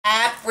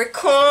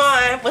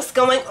Capricorn, what's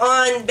going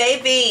on,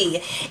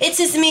 baby? It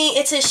is me,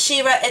 it is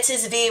Shira, it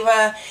is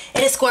Vera,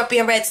 it is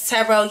ScorpionReddz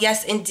Tarot,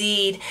 yes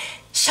indeed.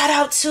 Shout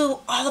out to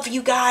all of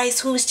you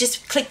guys who's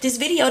just clicked this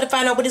video to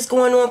find out what is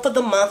going on for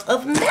the month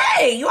of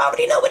May. You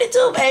already know what to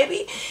do,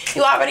 baby.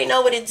 You already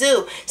know what to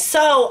do.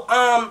 So,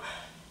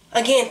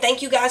 again,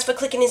 thank you guys for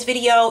clicking this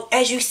video.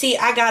 As you see,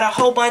 I got a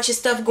whole bunch of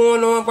stuff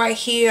going on right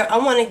here. I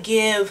want to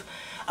give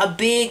a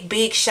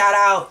big shout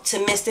out to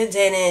Mr.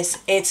 Dennis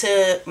and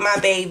to my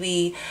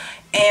baby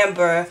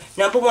Amber.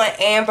 Number one,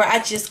 Amber,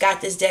 I just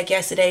got this deck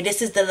yesterday. This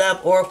is the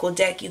Love Oracle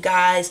deck, you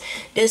guys.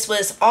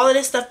 All of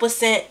this stuff was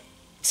sent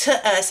to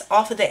us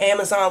off of the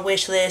Amazon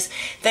wish list.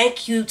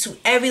 Thank you to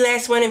every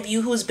last one of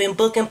you who's been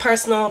booking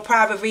personal and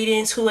private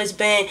readings, who has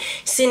been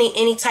sending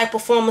any type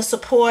of form of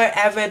support,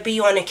 ever it be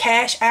on the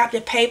Cash App,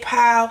 the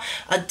PayPal,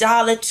 $1,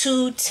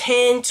 $2,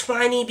 $10,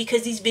 $20,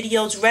 because these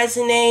videos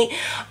resonate.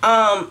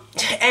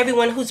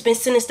 Everyone who's been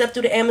sending stuff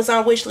through the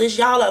Amazon wish list,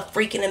 y'all are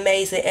freaking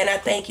amazing, and I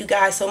thank you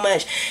guys so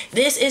much.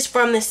 This is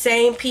from the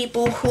same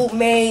people who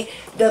made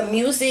the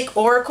music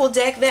oracle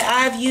deck that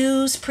I've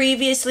used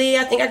previously.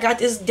 I think I got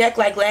this deck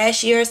like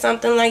last year or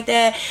something like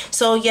that.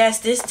 So yes,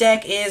 this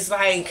deck is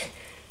like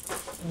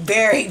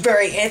very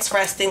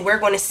interesting. We're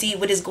going to see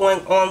what is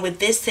going on with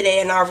this today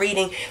in our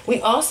reading.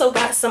 We also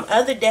got some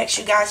other decks,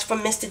 you guys,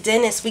 from Mr.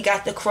 Dennis. We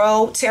got the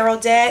Crow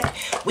Tarot deck.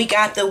 We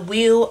got the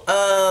Wheel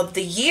of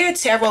the Year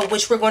Tarot,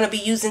 which we're going to be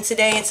using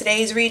today in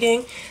today's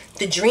reading.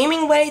 The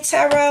Dreaming Way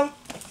Tarot.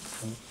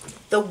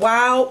 The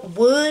Wild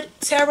Wood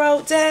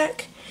Tarot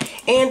deck.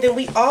 And then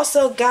we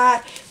also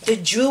got the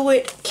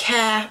Druid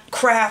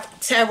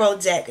Craft Tarot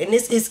deck. And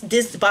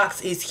this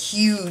box is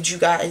huge, you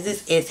guys.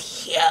 This is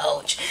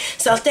huge.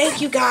 So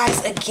thank you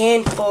guys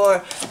again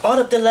for all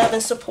of the love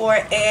and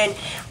support. And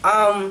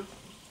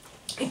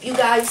if you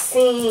guys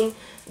seen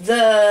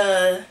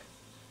the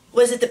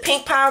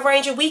Pink Power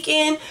Ranger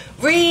weekend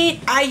read,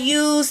 I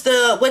used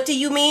the What Do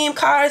You Mean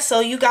card.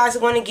 So you guys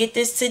are going to get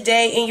this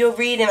today in your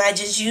reading. I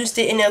just used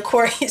it in the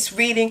Aquarius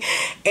reading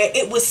and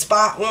it was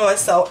spot on.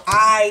 So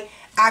I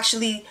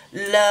actually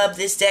love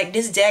this deck.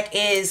 This deck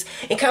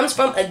it comes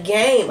from a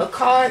game, a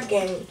card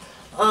game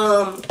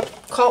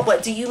called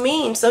What Do You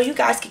Mean? So you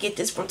guys could get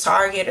this from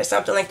Target or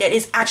something like that.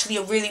 It's actually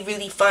a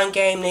really fun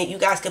game that you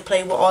guys could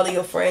play with all of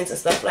your friends and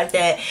stuff like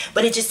that.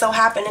 But it just so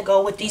happened to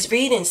go with these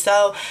readings.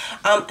 So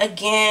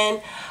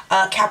again,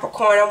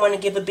 Capricorn, I want to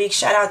give a big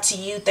shout out to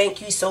you.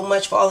 Thank you so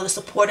much for all of the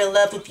support and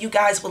love. If you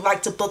guys would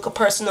like to book a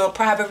personal and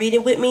private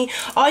reading with me,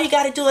 all you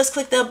got to do is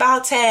click the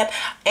About tab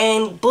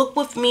and book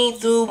with me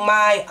through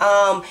my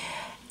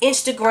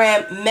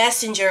Instagram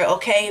Messenger,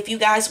 okay? If you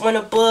guys want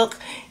to book,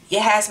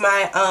 it has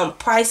my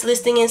price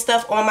listing and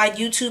stuff on my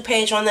YouTube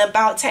page on the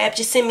About tab.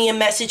 Just send me a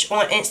message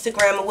on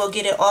Instagram and we'll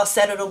get it all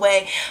settled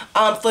away.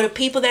 For the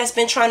people that's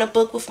been trying to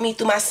book with me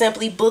through my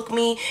Simply Book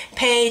Me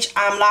page,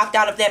 I'm locked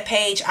out of that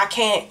page. I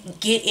can't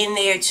get in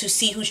there to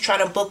see who's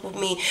trying to book with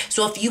me.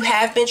 So if you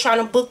have been trying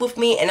to book with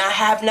me and I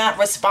have not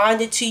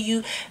responded to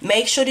you,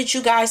 make sure that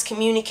you guys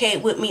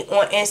communicate with me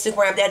on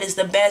Instagram. That is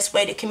the best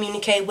way to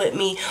communicate with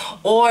me.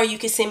 Or you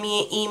can send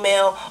me an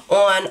email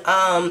on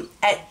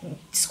at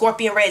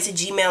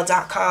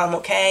scorpionreddztarot@gmail.com,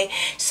 okay?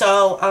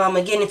 So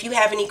again, if you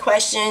have any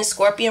questions,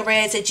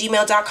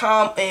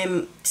 scorpionreddztarot@gmail.com,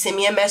 and send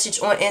me a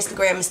message on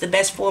Instagram. It's the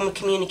best form of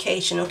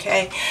communication,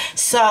 okay?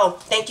 So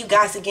thank you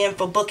guys again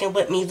for booking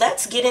with me.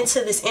 Let's get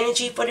into this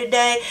energy for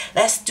today.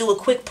 Let's do a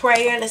quick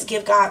prayer. Let's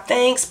give God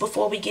thanks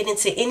before we get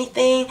into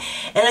anything,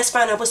 and let's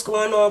find out what's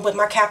going on with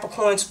my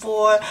Capricorns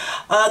for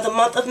the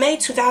month of May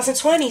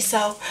 2020.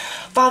 So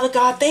Father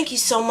God, thank you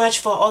so much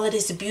for all of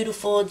this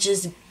beautiful,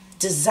 just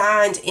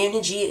designed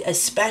energy,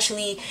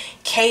 especially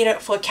catered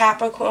for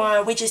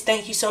Capricorn. We just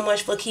thank you so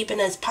much for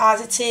keeping us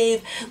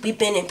positive. We've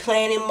been in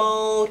planning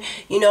mode,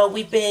 you know.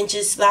 We've been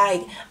just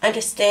like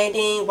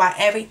understanding why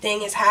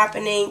everything is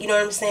happening, you know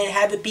what I'm saying,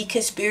 have it be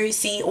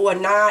conspiracy or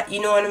not,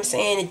 you know what I'm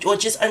saying, or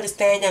just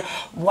understanding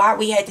why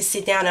we had to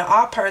sit down in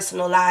our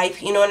personal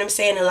life, you know what I'm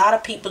saying. A lot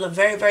of people are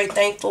very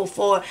thankful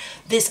for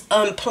this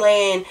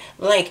unplanned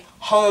like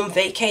home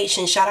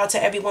vacation. Shout out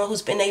to everyone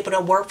who's been able to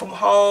work from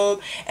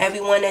home,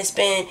 everyone that's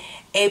been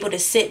able to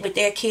sit with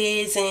their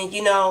kids and,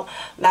 you know,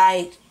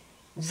 like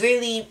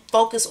really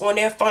focus on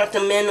their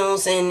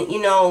fundamentals and,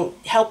 you know,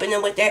 helping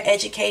them with their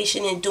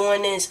education and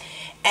doing this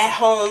at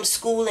home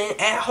schooling,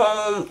 at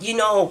home, you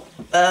know,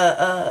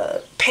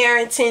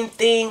 parenting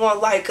thing on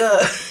like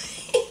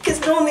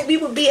because normally we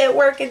would be at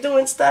work and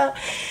doing stuff,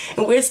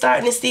 and we're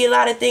starting to see a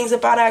lot of things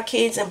about our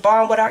kids and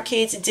bond with our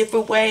kids in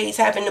different ways,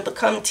 having to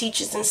become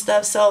teachers and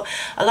stuff. So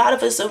a lot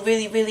of us are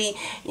really,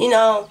 you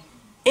know,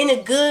 in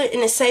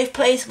a safe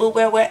place with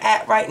where we're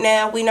at right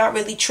now. We're not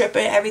really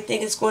tripping.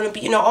 Everything is going to be,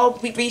 you know, all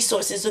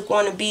resources are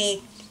going to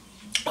be,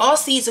 all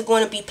seeds are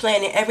going to be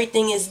planted.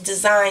 Everything is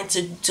designed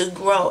to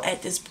grow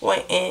at this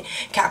point in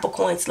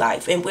Capricorn's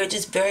life, and we're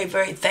just very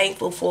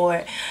thankful for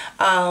it.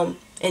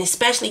 And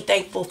especially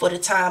thankful for the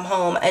time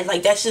home. And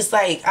like, that's just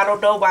like, I don't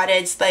know why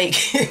that's like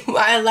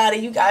why a lot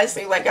of you guys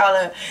think like y'all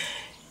are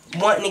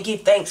wanting to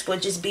give thanks for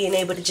just being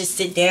able to just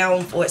sit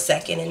down for a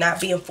second and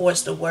not being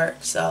forced to work.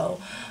 So,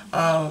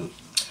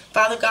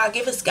 Father God,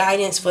 give us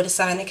guidance for the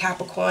sign of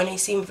Capricorn. They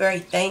seem very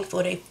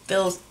thankful. They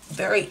feel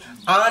very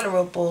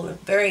honorable and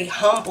very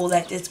humble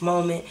at this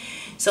moment.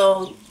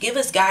 So give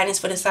us guidance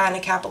for the sign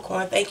of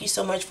Capricorn. Thank you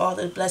so much for all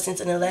the blessings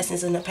and the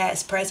lessons in the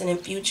past, present, and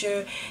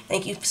future.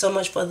 Thank you so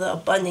much for the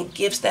abundant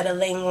gifts that are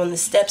laying on the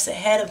steps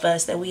ahead of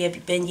us that we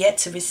have been yet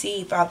to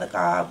receive, Father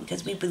God,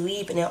 because we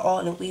believe in it all,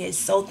 and we are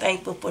so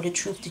thankful for the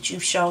truth that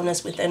you've shown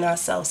us within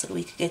ourselves so that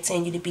we can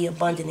continue to be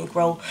abundant and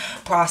grow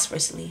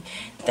prosperously.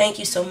 Thank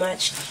you so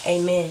much.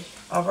 Amen.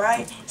 All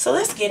right. So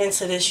let's get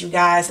into this, you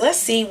guys. Let's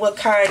see what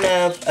kind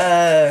of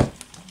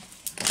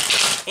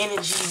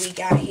energy we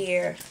got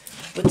here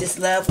with this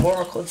love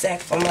oracle deck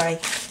for my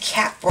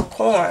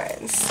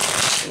Capricorns.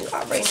 You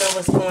already know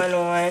what's going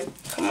on.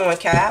 Come on,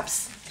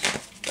 Caps.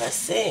 Let's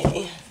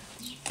see.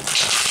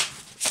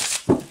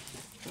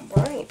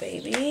 All right,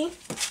 baby.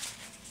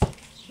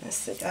 Let's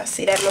see. I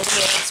see that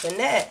Maria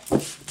Antoinette.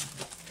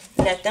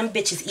 Let them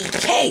bitches eat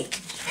cake.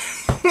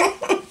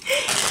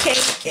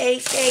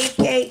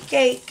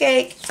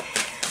 Cake.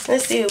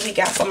 Let's see what we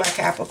got for my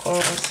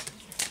Capricorns.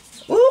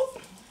 Woo!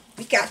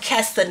 We got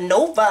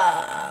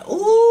Casanova.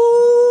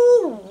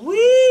 Ooh,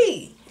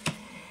 wee.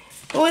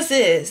 Who is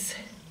this?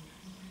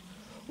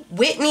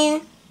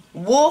 Whitney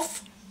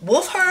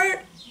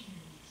Wolfhard?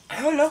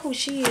 I don't know who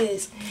she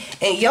is.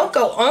 And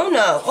Yoko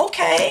Ono.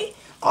 Okay.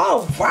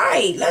 All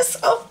right.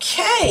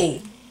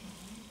 Okay.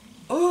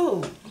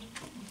 Ooh.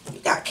 We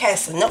got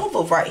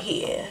Casanova right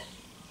here.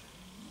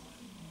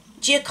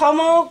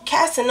 Giacomo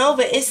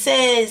Casanova, it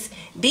says,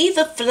 be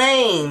the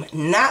flame,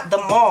 not the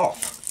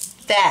moth.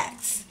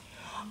 Facts.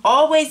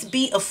 Always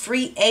be a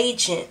free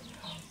agent.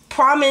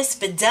 Promise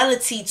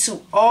fidelity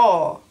to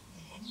all.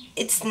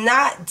 It's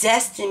not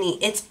destiny,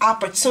 it's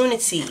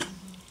opportunity.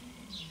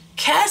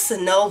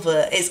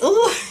 Casanova is,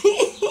 ooh.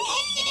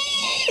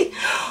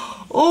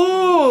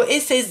 Ooh,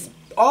 it says,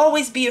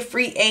 always be a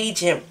free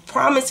agent.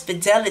 Promise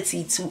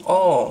fidelity to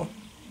all.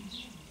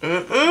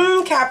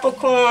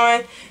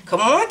 Capricorn.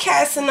 Come on,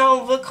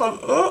 Casanova. Come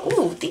on.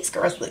 Ooh, these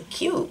girls look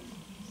cute.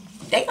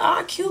 They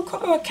are cute.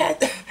 Come on,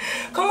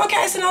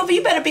 Casanova.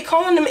 You better be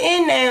calling them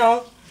in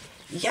now.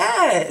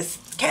 Yes.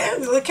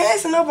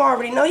 Casanova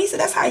already know. He said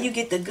that's how you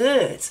get the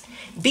goods.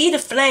 Be the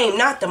flame,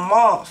 not the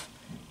moth.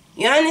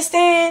 You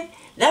understand?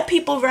 Let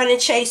people run and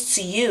chase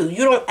to you.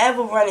 You don't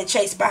ever run and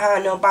chase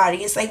behind nobody.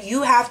 It's like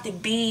you have to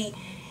be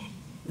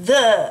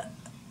the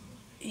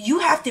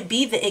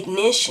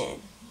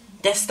ignition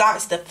that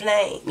starts the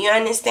flame. You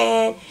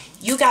understand?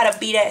 You gotta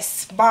be that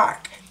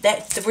spark,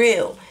 that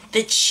thrill,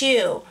 the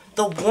chill,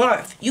 the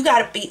warmth. You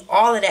gotta be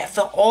all of that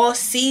for all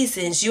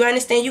seasons. You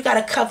understand? You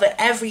gotta cover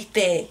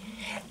everything.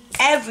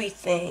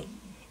 Everything.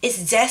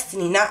 It's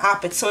destiny, not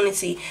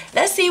opportunity.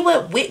 Let's see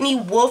what Whitney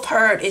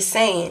Wolfhard is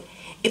saying.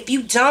 If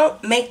you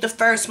don't make the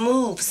first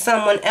move,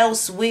 someone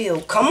else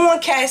will. Come on,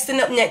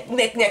 Casanova.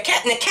 Now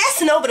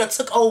Casanova done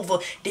took over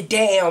the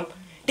damn.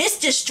 This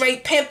just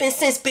straight pimping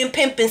since been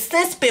pimping,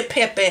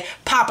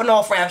 popping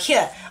off around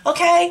here.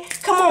 Okay?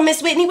 Come on,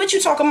 Miss Whitney. What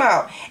you talking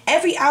about?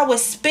 Every hour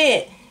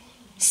spent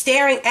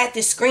staring at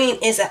the screen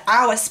is an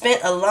hour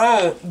spent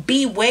alone.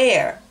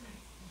 Beware.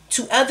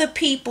 To other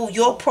people,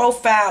 your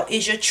profile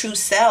is your true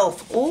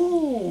self.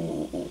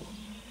 Ooh.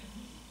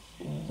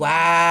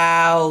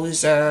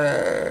 Wowzers.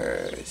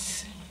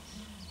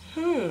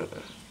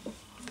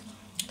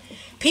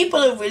 People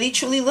are really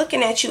truly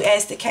looking at you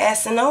as the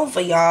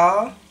Casanova,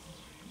 y'all.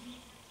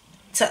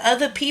 To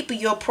other people,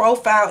 your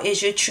profile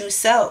is your true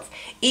self.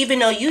 Even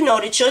though you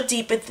know that you're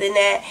deeper than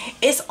that,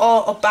 it's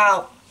all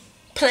about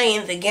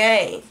playing the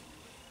game.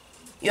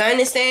 You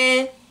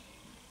understand?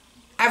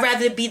 I'd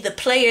rather be the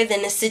player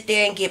than to sit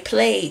there and get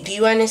played. Do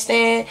you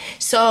understand?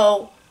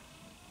 So,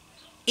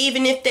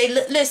 even if they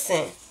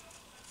listen,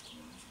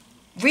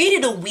 read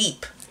it or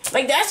weep.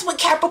 Like, that's what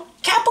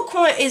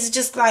Capricorn is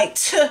just like,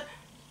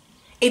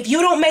 if you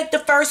don't make the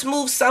first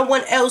move,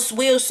 someone else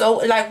will. So,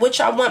 like, what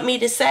y'all want me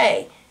to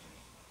say?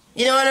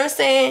 You know what I'm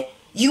saying?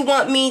 You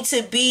want me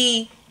to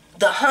be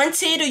the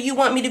hunted or you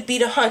want me to be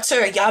the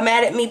hunter? Y'all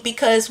mad at me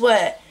because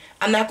what?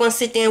 I'm not going to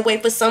sit there and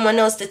wait for someone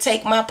else to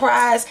take my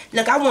prize.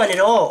 Look, I want it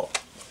all.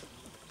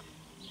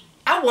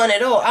 I want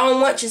it all. I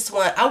don't want just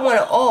one. I want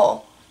it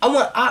all. I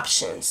want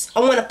options.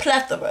 I want a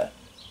plethora.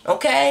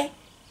 Okay?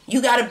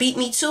 You got to beat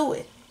me to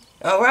it.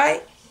 All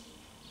right?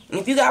 And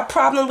if you got a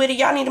problem with it,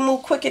 y'all need to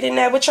move quicker than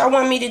that. What y'all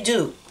want me to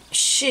do?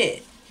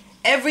 Shit.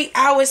 Every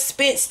hour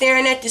spent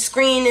staring at the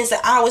screen is an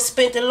hour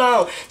spent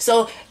alone.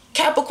 So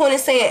Capricorn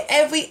is saying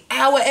every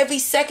hour, every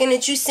second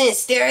that you spend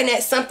staring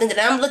at something that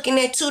I'm looking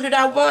at too that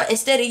I want,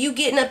 instead of you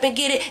getting up and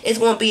get it, it's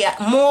going to be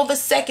more of a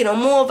second or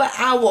more of an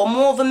hour or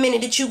more of a minute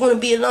that you're going to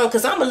be alone.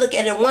 Because I'm going to look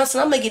at it once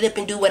and I'm going to get up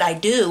and do what I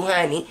do,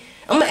 honey.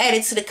 I'm going to add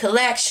it to the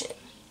collection.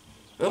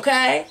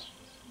 Okay?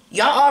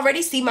 Y'all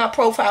already see my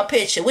profile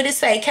picture. What it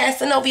say?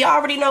 Casanova, you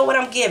already know what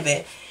I'm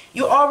giving.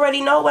 You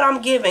already know what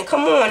I'm giving.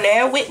 Come on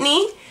now,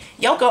 Whitney.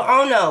 Yoko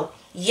Ono.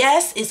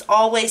 Yes is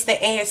always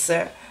the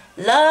answer.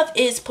 Love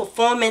is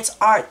performance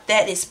art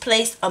that is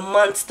placed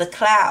amongst the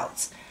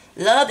clouds.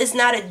 Love is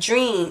not a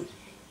dream.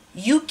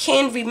 You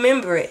can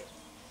remember it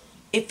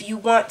if you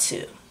want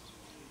to.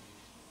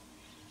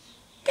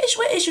 Bitch,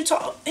 what is you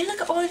talking? Hey, look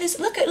at all of this.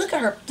 Look at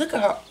her. Look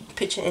at her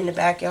picture in the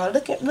back, y'all.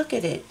 Look at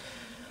it.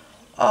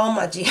 Oh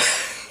my G.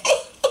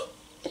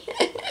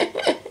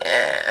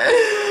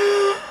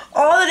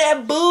 All of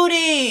that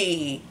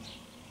booty.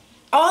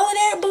 All of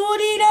that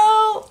booty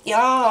though.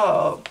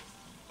 Y'all.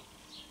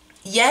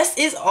 Yes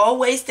is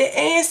always the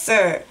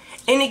answer.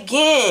 And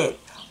again,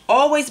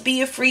 always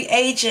be a free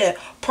agent.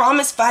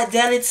 Promise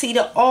fidelity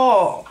to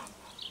all.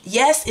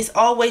 Yes is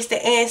always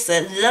the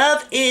answer.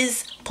 Love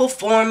is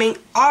performing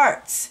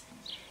arts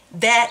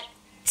that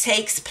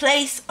takes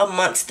place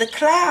amongst the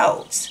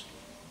clouds.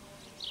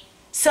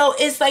 So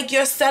it's like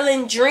you're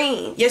selling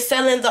dream. You're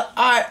selling the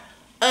art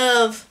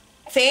of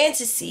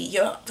fantasy.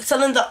 You're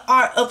selling the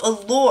art of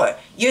allure.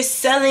 You're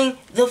selling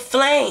the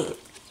flame.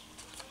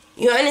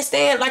 You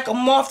understand? Like a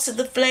moth to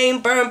the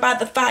flame, burned by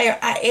the fire.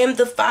 I am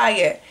the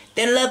fire.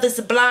 Their love is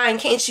blind.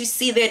 Can't you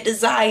see their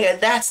desire?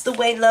 That's the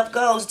way love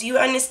goes. Do you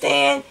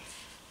understand?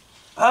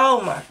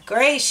 Oh my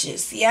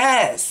gracious.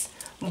 Yes.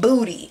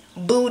 Booty.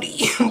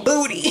 Booty.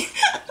 Booty.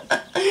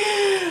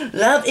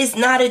 Love is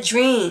not a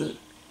dream.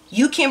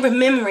 You can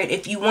remember it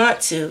if you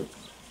want to.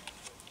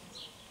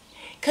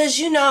 Because,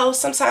 you know,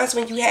 sometimes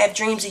when you have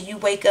dreams and you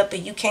wake up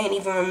and you can't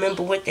even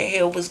remember what the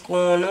hell was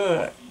going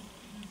on.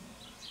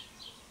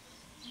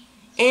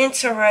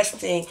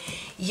 Interesting.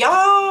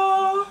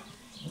 Y'all,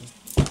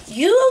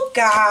 you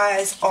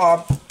guys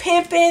are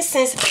pimping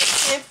since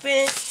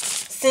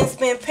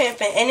been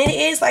pimping. And it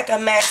is like a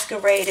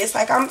masquerade. It's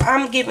like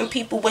I'm giving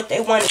people what they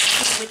want to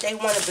see, what they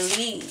want to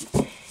believe.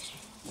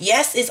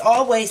 Yes is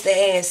always the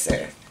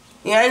answer.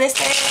 You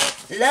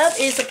understand? Love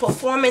is a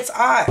performance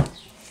art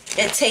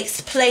that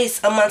takes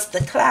place amongst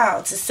the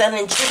clouds. It's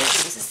selling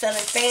dreams. It's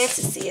selling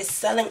fantasy. It's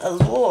selling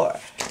allure.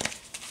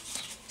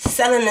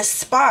 Selling the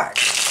spark.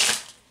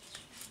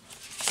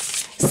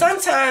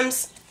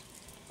 Sometimes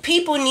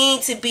people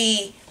need to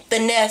be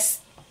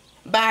finessed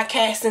by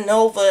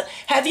Casanova.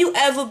 Have you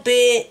ever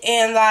been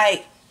in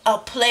like a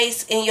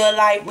place in your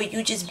life where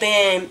you just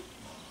been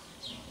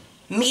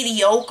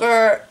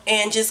mediocre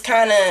and just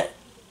kind of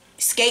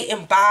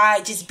skating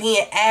by, just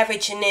being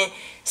average, and then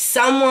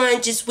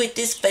someone just with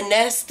this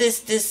finesse,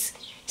 this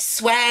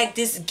swag,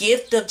 this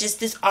gift of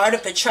just this art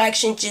of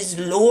attraction just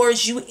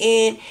lures you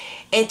in,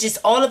 and just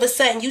all of a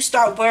sudden you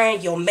start wearing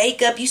your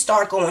makeup, you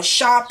start going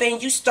shopping,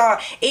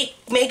 it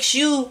makes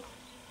you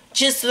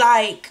just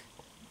like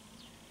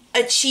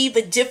achieve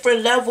a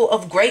different level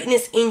of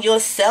greatness in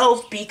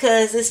yourself,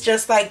 because it's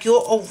just like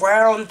you're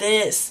around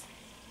this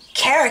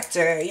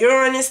character. You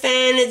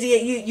understand?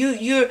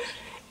 You're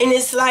and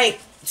it's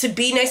like, to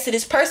be next to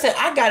this person,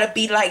 I gotta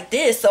be like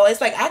this. So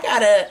it's like I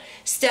gotta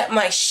step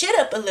my shit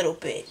up a little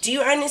bit. Do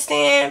you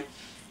understand?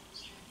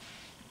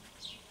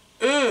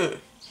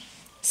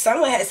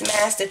 Someone has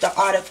mastered the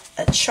art of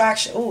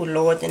attraction. Oh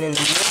Lord, then in the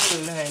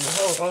moon, honey.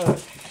 Hold on.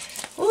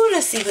 Ooh,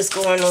 let's see what's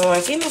going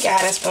on. Give me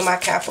guidance for my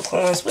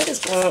Capricorns. What is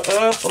going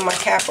on for my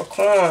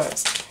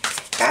Capricorns?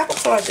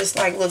 Capricorn just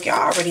like, look,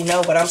 y'all already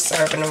know what I'm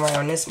serving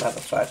around this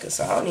motherfucker.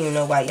 So I don't even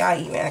know why y'all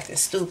even acting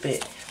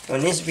stupid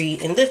on this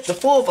read. And lift the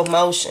full of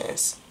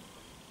emotions.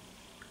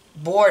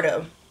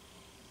 Boredom.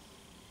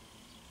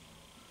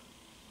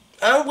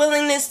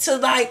 Unwillingness to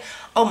like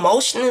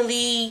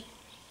emotionally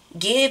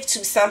give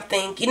to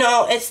something. You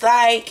know, it's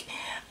like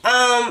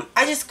I'm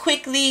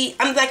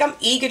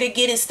eager to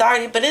get it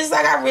started, but it's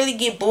like I really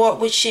get bored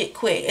with shit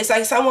quick. It's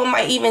like someone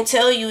might even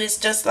tell you, it's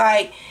just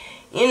like,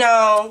 you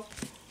know,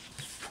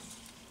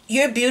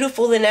 you're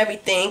beautiful and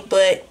everything,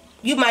 but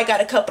you might got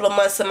a couple of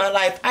months of my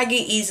life. I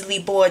get easily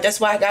bored. That's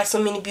why I got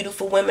so many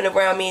beautiful women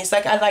around me. It's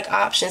like I like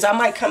options. I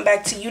might come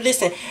back to you.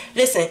 Listen.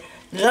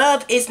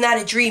 Love is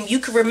not a dream. You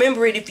can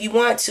remember it if you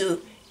want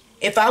to.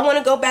 If I want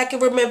to go back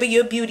and remember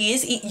your beauty,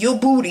 your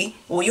beauty,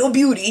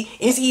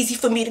 it's easy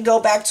for me to go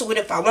back to it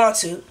if I want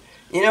to.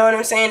 You know what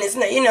I'm saying? It's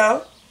not, you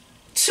know.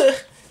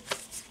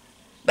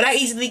 But I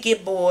easily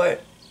get bored.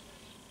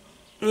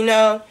 You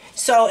know?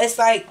 So it's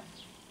like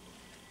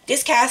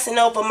this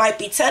Casanova might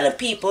be telling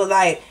people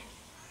like,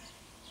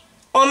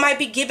 or might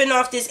be giving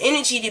off this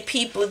energy to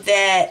people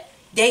that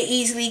they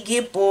easily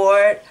get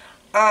bored.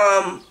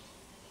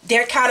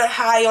 They're kind of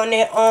high on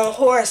their own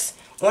horse,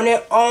 on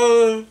their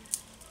own.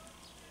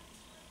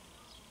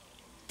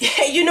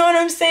 You know what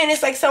I'm saying?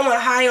 It's like someone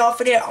high off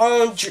of their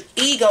own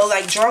ego,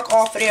 like drunk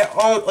off of their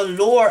own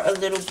allure a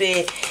little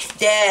bit.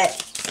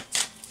 That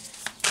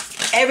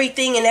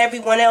everything and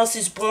everyone else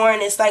is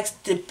boring. It's like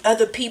the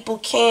other people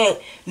can't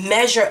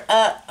measure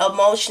up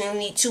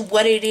emotionally to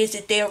what it is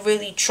that they're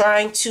really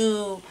trying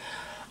to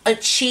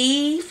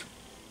achieve.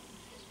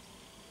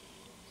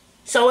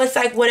 So it's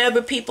like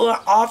whatever people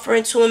are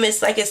offering to them,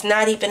 it's like it's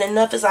not even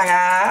enough. It's like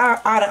I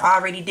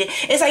already did.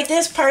 It's like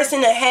this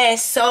person that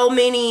has so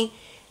many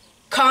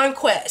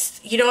conquests,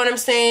 you know what I'm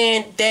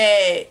saying,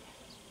 that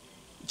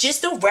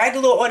just the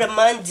regular or the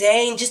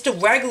mundane, just the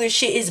regular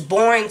shit is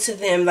boring to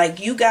them. Like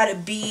you gotta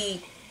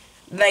be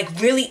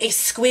like really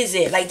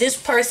exquisite. Like this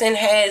person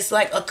has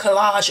like a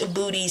collage of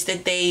booties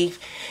that they've,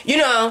 you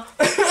know,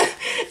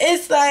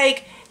 it's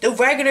like the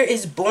regular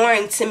is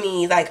boring to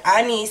me. Like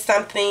I need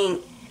something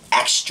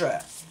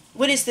extra.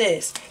 What is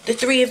this? The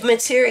Three of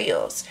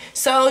Materials.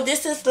 So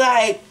this is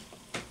like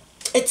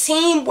a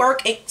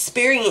teamwork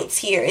experience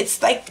here.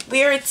 It's like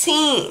we're a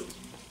team.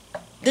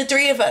 The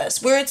three of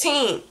us, we're a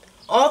team.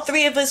 All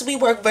three of us, we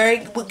work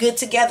very good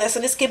together. So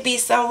this could be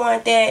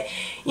someone that,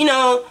 you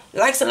know,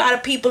 likes a lot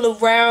of people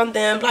around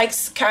them,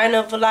 likes kind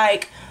of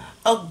like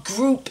a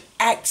group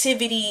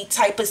activity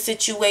type of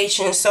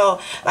situation.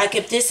 So like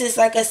if this is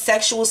like a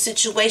sexual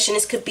situation,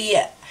 this could be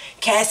a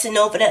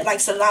Casanova that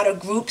likes a lot of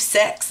group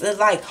sex,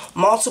 like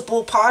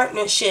multiple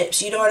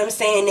partnerships. You know what I'm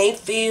saying? They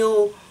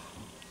feel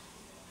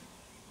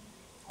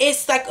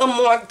it's like a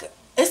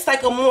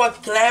more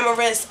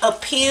glamorous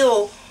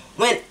appeal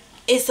when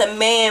it's a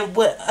man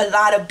with a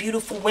lot of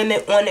beautiful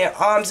women on their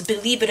arms.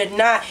 Believe it or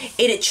not,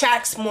 it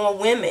attracts more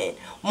women.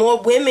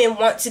 More women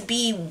want to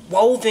be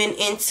woven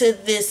into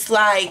this,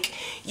 like,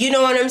 you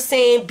know what I'm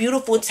saying,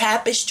 beautiful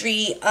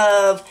tapestry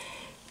of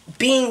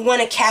being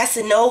one of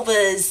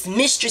Casanova's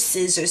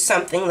mistresses or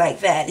something like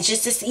that. It's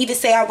just to even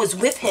say I was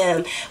with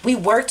him, we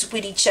worked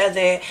with each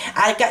other,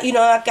 I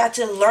got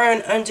to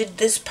learn under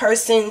this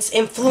person's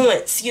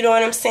influence. You know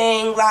what I'm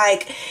saying?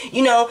 Like,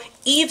 you know,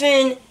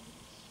 even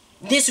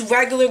this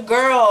regular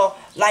girl,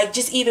 like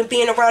just even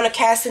being around a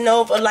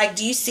Casanova, like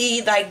do you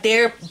see like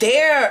their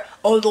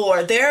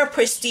allure, their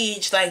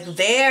prestige, like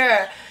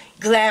their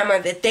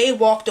glamour that they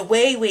walked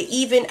away with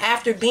even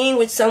after being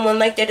with someone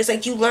like that? It's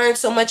like you learn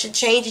so much, it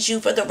changes you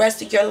for the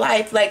rest of your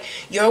life. Like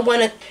you're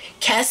one of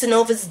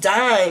Casanova's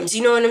dimes,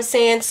 you know what I'm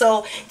saying?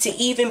 So to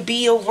even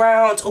be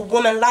around a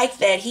woman like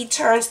that, he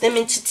turns them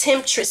into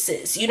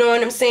temptresses, you know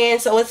what I'm saying?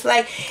 So it's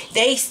like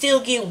they still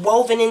get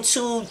woven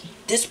into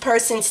this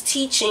person's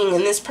teaching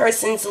and this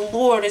person's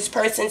allure, this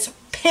person's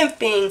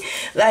pimping,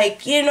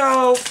 like, you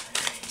know.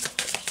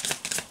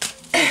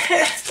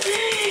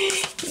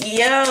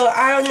 Yo,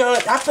 I don't know.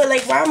 I feel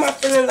like, why am I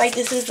feeling like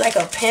this is like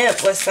a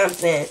pimp or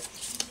something?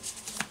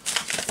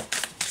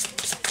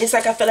 It's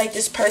like I feel like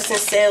this person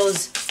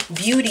sells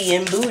beauty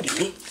and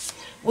booty.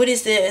 What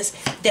is this?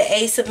 The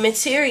Ace of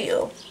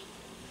Material.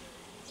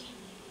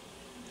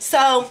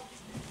 So,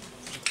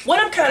 what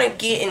I'm kind of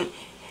getting,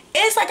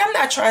 it's like I'm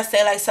not trying to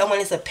say like someone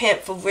is a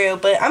pimp for real,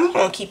 but I'm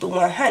going to keep it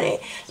 100.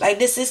 Like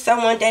this is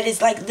someone that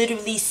is like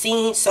literally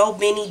seen so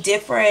many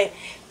different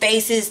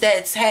faces,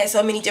 that's had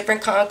so many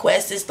different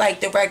conquests. It's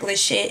like the regular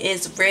shit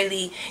is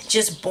really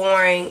just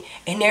boring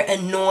and they're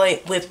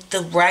annoyed with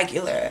the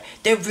regular.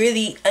 They're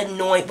really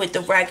annoyed with the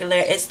regular.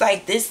 It's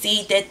like this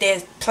seed that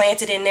they're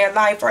planted in their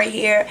life right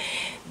here.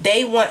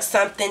 They want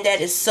something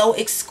that is so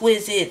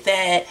exquisite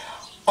that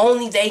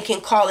only they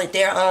can call it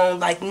their own.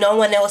 Like no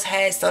one else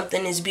has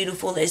something as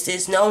beautiful as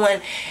this. No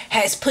one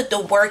has put the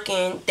work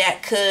in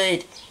that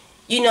could,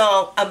 you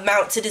know,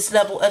 amount to this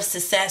level of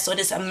success or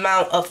this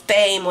amount of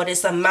fame or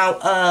this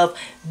amount of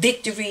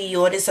victory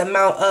or this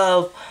amount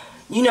of,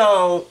 you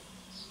know,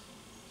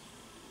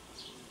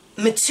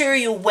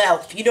 material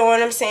wealth. You know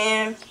what I'm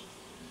saying?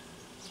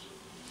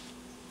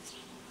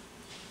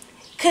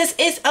 Because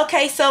it's,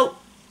 okay, so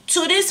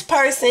to this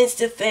person's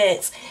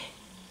defense,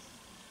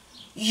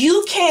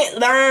 you can't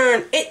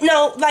learn it.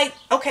 No, like,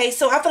 okay,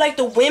 so I feel like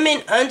the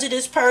women under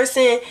this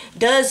person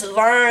does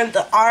learn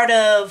the art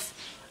of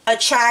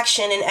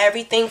attraction and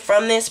everything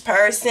from this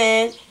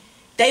person.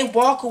 They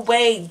walk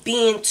away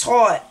being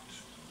taught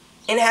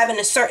and having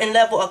a certain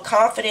level of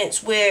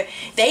confidence where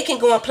they can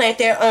go and plant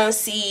their own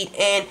seed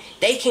and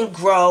they can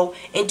grow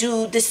and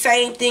do the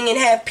same thing and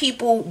have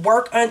people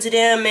work under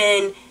them,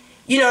 and,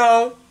 you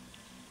know,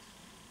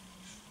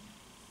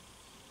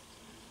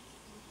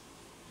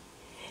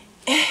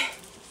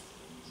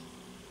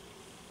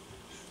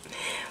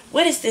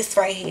 what is this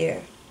right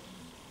here?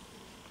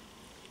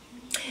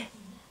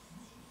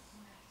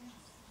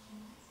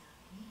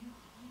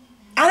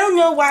 I don't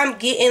know why I'm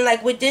getting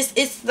like with this.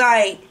 It's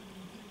like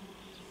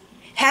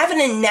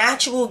having a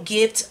natural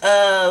gift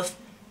of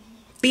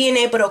being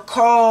able to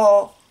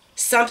call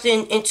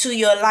something into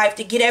your life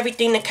to get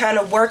everything to kind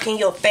of work in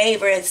your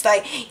favor. It's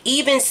like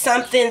even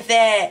something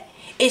that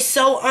is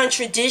so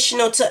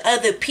untraditional to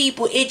other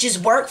people, it just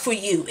worked for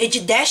you.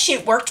 That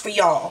shit worked for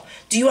y'all.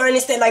 Do you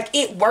understand? Like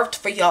it worked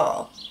for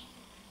y'all.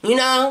 You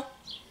know?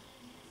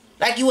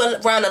 Like you were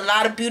around a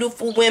lot of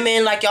beautiful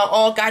women, like y'all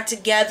all got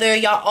together,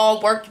 y'all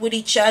all worked with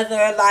each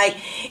other. Like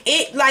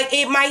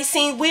it might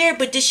seem weird,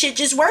 but this shit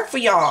just worked for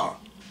y'all.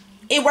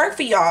 It worked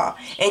for y'all.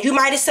 And you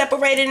might have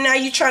separated and now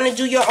you're trying to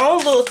do your own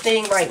little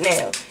thing right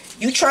now.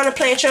 You trying to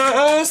plant your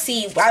own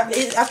seed.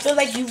 I feel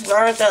like you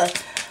learned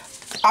the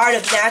art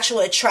of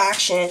natural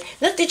attraction.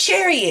 Look, the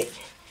Chariot.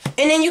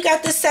 And then you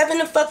got the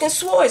Seven of fucking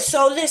Swords.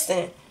 So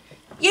listen.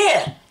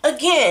 Yeah,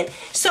 again.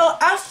 So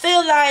I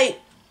feel like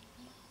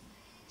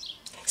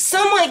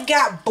someone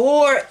got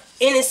bored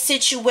in a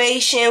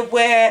situation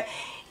where,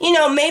 you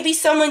know, maybe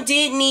someone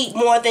did need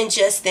more than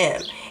just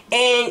them.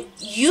 And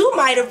you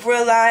might have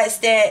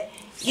realized that,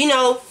 you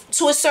know,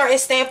 to a certain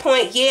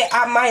standpoint, yeah,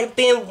 I might have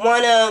been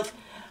one of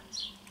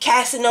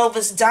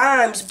Casanova's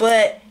dimes,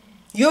 but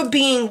you're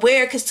being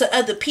weird because to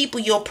other people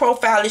your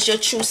profile is your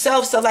true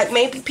self. So like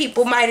maybe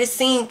people might have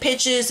seen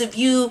pictures of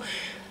you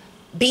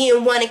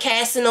being one of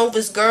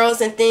Casanova's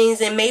girls and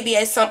things, and maybe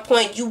at some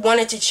point you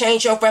wanted to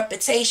change your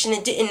reputation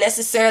and didn't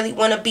necessarily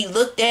want to be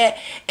looked at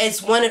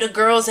as one of the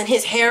girls in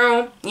his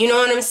harem, you know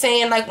what I'm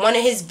saying, like one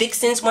of his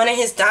vixens, one of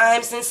his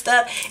dimes and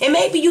stuff. And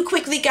maybe you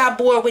quickly got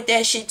bored with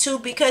that shit too,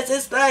 because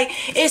it's like,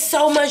 it's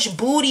so much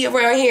booty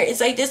around here.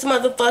 It's like, this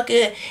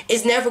motherfucker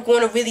is never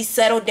going to really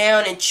settle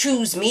down and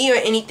choose me or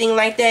anything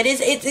like that.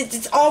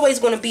 It's always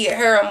going to be a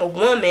harem, a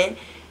woman.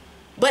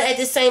 But at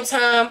the same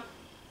time,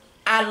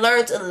 I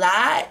learned a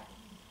lot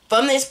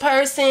from this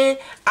person.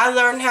 I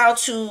learned how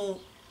to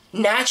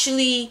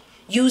naturally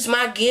use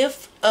my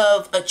gift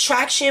of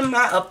attraction,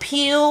 my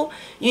appeal,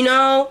 you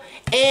know.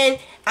 And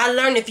I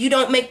learned if you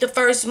don't make the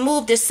first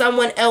move, that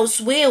someone else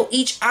will.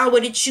 Each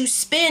hour that you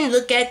spend,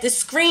 look at the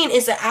screen,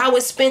 is an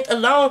hour spent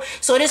alone.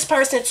 So this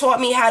person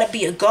taught me how to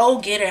be a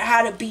go-getter,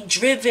 how to be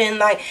driven,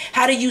 like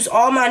how to use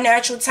all my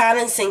natural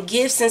talents and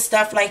gifts and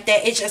stuff like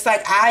that. It's just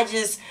like I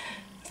just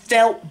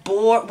felt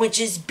bored with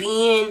just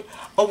being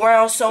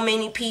around so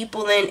many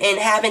people and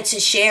having to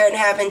share and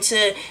having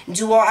to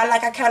do all. I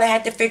kind of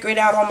had to figure it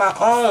out on my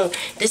own.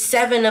 The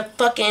seven,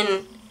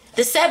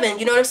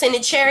 you know what I'm saying? The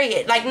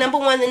Chariot, like number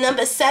one, the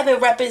number 7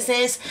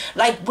 represents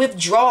like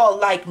withdrawal,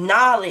 like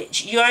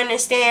knowledge. You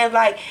understand?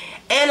 Like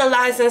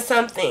analyzing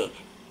something.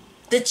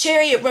 The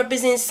Chariot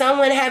represents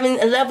someone having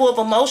a level of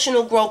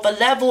emotional growth, a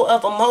level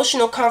of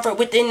emotional comfort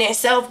within their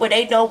self, where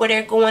they know where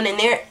they're going and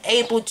they're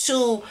able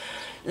to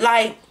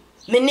like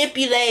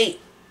manipulate.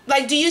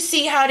 Like, do you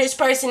see how this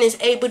person is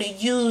able to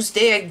use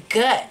their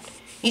gut?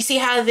 You see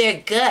how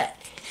their gut,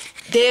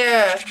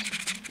 their,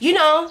 you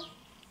know,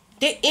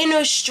 their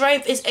inner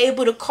strength is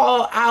able to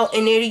call out,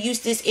 and they're to use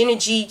this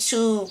energy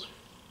to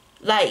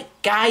like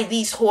guide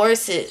these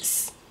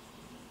horses.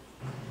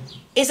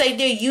 It's like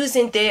they're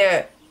using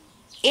their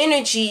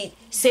energy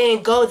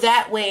saying go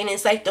that way, and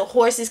it's like the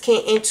horses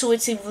can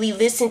intuitively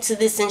listen to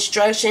this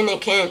instruction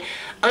and can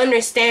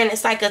understand.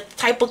 It's like a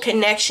type of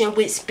connection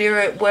with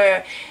spirit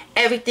where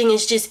everything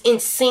is just in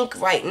sync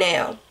right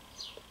now,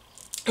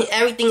 and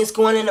everything is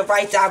going in the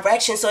right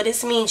direction. So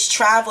this means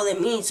travel, it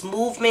means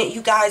movement.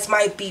 You guys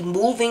might be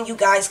moving. You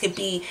guys could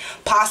be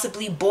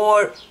possibly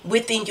bored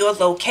within your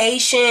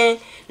location,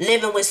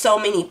 living with so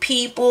many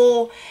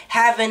people,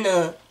 having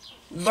to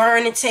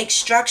learn and take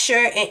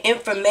structure and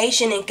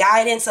information and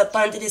guidance up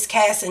under this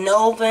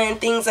Casanova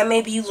and things. Or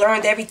maybe you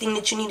learned everything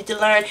that you needed to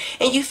learn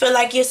and you feel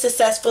like you're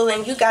successful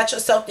and you got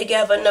yourself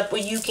together enough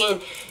where you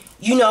can,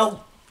 you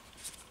know,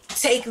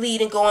 take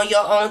lead and go in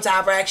your own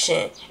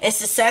direction and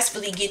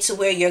successfully get to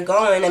where you're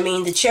going. I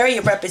mean, the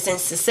Chariot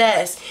represents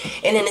success,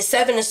 and then the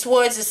 7 of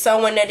Swords is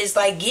someone that is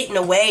like getting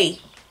away.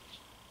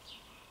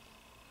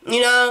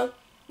 You know,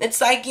 it's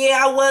like,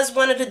 yeah, I was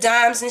one of the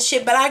dimes and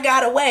shit, but I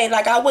got away.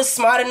 Like I was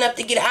smart enough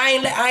to get. I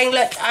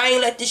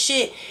ain't let the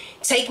shit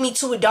take me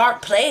to a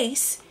dark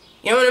place.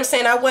 You know what I'm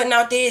saying? I wasn't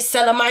out there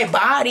selling my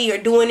body or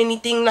doing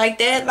anything like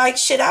that. Like,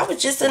 shit, I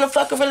was just in a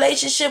fucking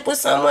relationship with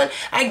someone,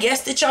 I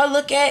guess, that y'all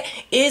look at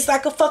is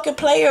like a fucking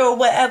player or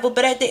whatever.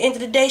 But at the end of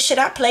the day, shit,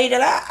 I played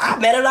it. I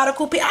met a lot of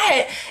cool people.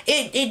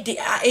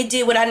 It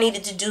did what I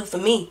needed to do for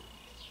me.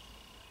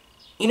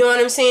 You know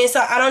what I'm saying? So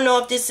I don't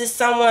know if this is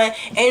someone,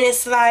 and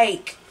it's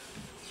like,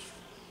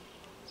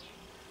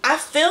 I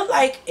feel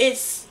like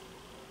it's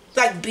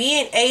like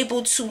being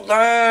able to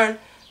learn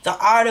the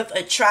art of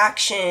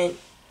attraction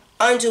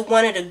under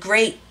one of the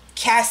great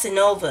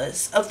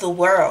Casanovas of the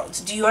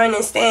world. Do you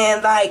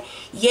understand? Like,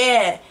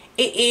 yeah,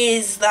 it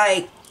is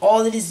like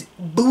all of this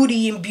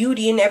booty and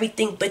beauty and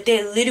everything, but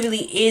there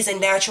literally is a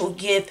natural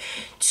gift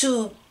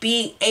to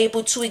be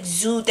able to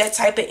exude that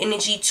type of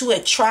energy, to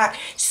attract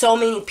so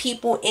many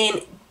people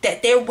in,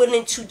 that they're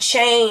willing to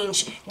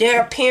change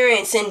their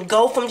appearance and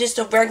go from just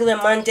a regular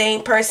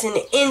mundane person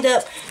to end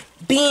up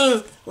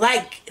being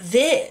like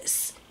this.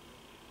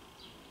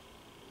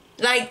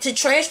 Like, to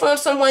transform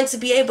someone to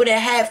be able to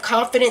have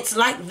confidence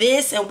like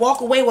this and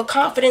walk away with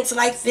confidence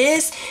like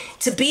this,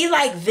 to be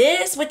like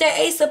this with that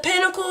Ace of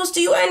Pentacles, do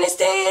you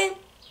understand?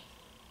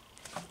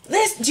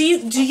 Listen,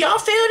 do y'all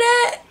feel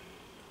that?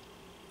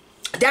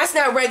 That's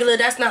not regular,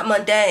 that's not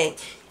mundane.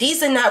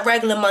 These are not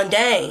regular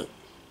mundane.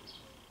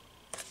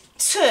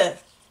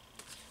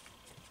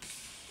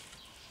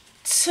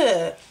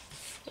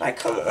 Like,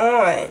 come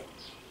on.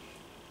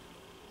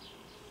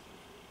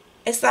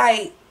 It's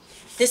like,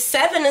 the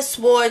 7 of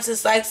Swords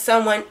is like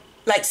someone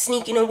like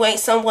sneaking away,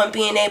 someone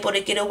being able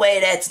to get away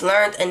that's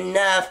learned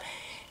enough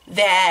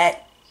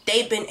that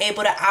they've been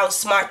able to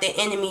outsmart their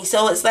enemy.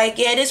 So it's like,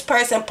 yeah, this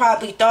person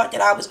probably thought that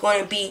I was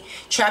going to be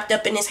trapped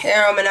up in this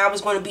harem and I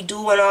was going to be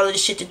doing all of the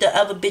shit that the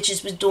other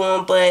bitches was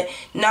doing. But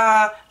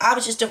nah, I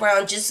was just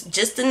around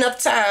just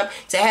enough time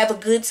to have a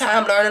good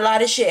time, learn a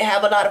lot of shit,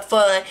 have a lot of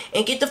fun,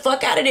 and get the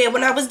fuck out of there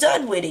when I was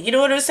done with it. You know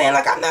what I'm saying?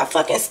 Like, I'm not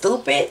fucking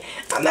stupid.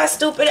 I'm not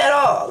stupid at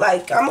all.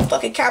 Like, I'm a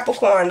fucking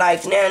Capricorn.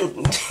 Like, now,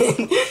 don't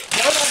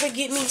ever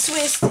get me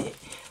twisted.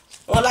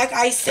 Or like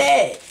I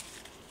said,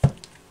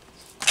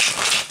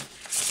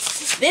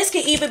 This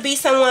could even be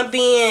someone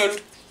being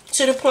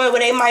to the point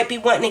where they might be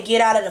wanting to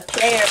get out of the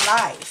player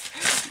life.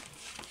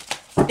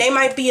 They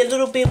might be a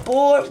little bit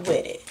bored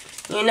with it,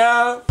 you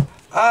know.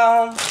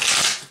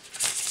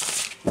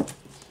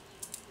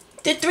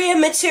 The Three of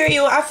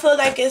Material, I feel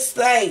like it's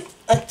like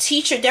a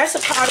teacher. That's a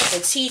part of a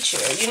teacher,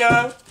 you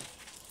know.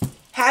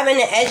 Having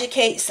to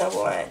educate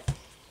someone.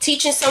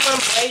 Teaching someone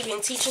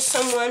braiding, teaching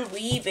someone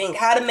weaving,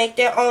 how to make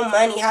their own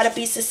money, how to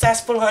be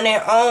successful on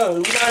their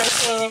own. You know what I'm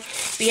saying?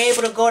 Be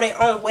able to go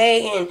their own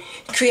way and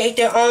create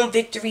their own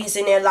victories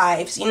in their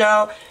lives, you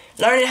know.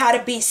 Learning how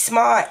to be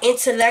smart,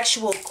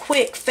 intellectual,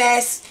 quick,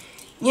 fast,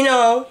 you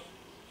know.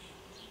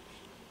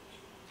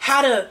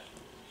 How to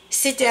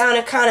sit down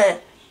and kind of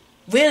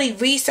really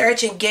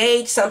research and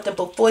gauge something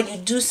before you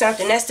do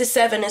something. That's the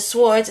Seven of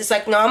Swords. It's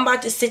like, no, I'm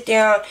about to sit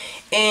down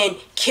and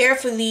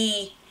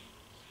carefully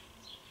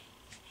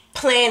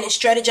plan and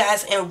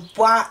strategize and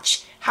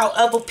watch how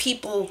other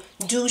people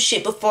do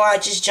shit before I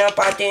just jump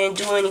out there and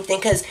do anything.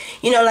 Because,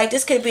 you know, like,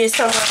 this could be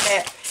someone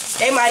that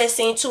they might have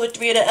seen 2 or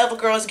 3 of the other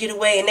girls get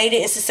away and they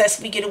didn't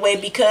successfully get away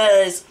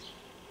because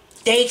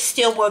they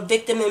still were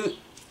victim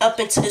up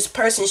into this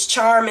person's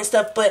charm and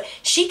stuff, but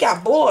she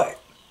got bored.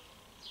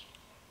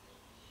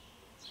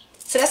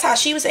 So that's how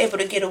she was able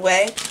to get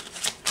away.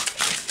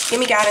 Give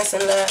me guidance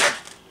and love.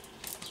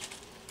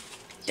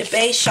 The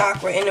base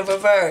chakra in the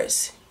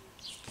reverse.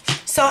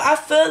 So I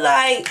feel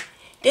like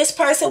this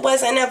person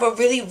wasn't ever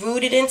really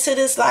rooted into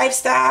this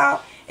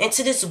lifestyle,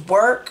 into this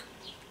work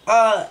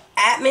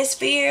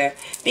atmosphere,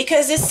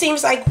 because this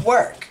seems like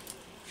work.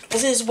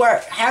 This is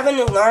work.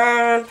 Having to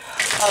learn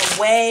a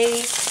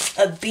way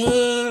of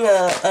being,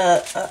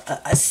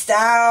 a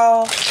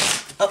style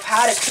of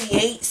how to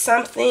create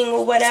something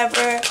or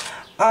whatever.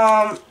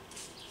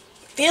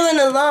 Feeling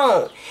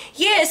alone.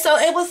 Yeah, so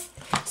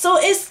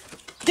it's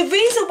the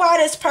reason why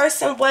this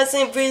person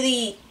wasn't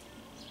really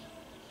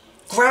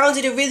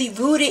grounded and really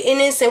rooted in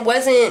this and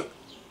wasn't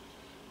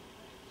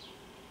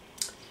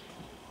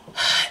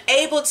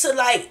able to,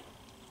 like,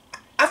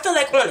 I feel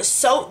like on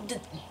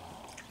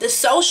the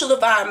social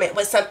environment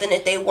was something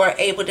that they weren't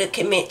able to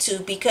commit to,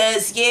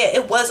 because yeah,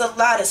 it was a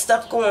lot of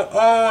stuff going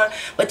on,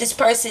 but this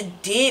person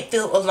did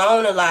feel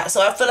alone a lot.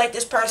 So I feel like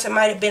this person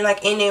might have been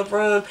like in their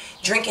room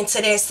drinking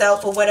to their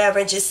self or whatever,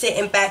 and just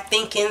sitting back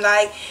thinking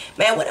like,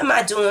 man, what am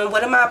I doing?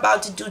 What am I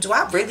about to do? Do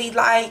I really,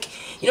 like,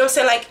 you know what I'm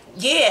saying? Like,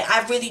 yeah,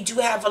 I really do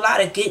have a lot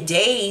of good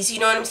days, you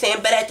know what I'm saying?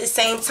 But at the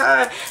same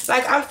time,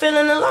 like, I'm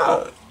feeling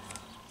alone.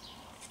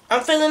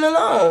 I'm feeling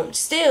alone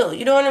still,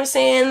 you know what I'm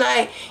saying?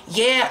 Like,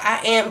 yeah,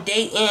 I am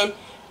dating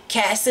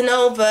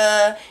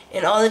Casanova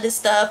and all of this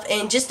stuff,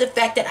 and just the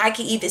fact that I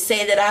can even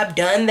say that I've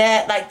done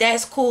that, like,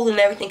 that's cool and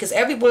everything, because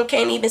everyone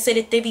can't even say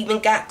that they've even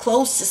got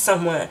close to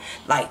someone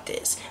like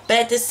this. But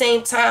at the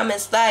same time,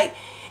 it's like,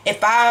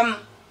 if I'm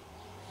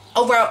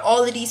around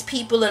all of these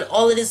people and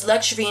all of this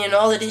luxury and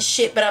all of this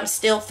shit, but I'm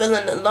still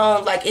feeling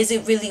alone, like, is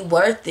it really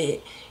worth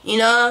it, you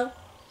know?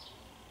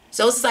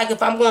 So it's like,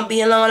 if I'm going to be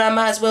alone, I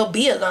might as well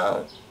be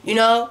alone, you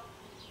know?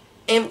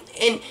 And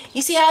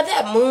you see how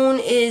that moon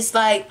is,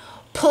 like,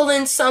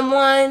 pulling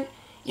someone,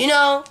 you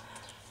know?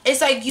 It's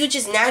like you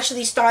just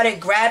naturally started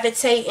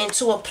gravitating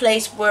to a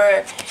place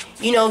where,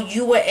 you know,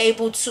 you were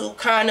able to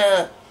kind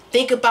of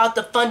think about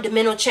the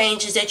fundamental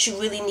changes that you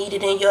really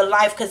needed in your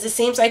life, because it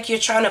seems like you're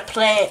trying to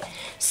plant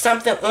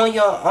something on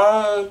your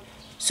own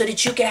so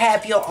that you can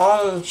have your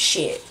own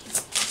shit.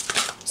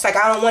 It's like,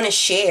 I don't want to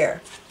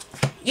share.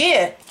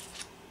 Yeah.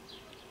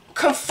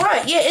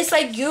 Confront. Yeah, it's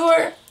like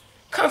you're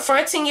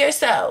confronting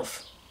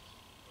yourself.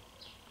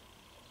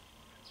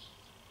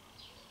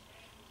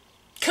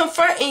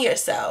 Confronting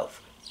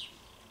yourself.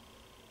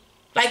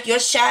 Like your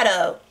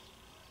shadow.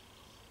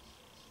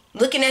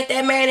 Looking at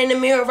that man in the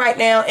mirror right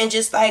now and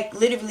just like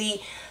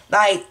literally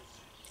like,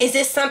 is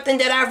this something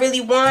that I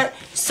really want?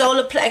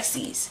 Solar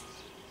plexus.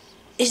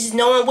 It's just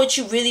knowing what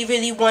you really,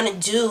 really want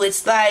to do.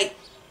 It's like,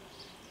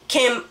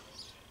 can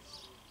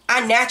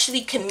I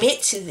naturally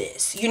commit to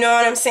this? You know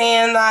what I'm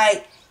saying?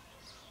 Like,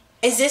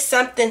 is this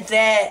something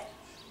that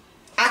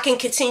I can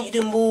continue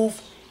to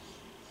move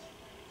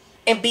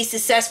and be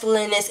successful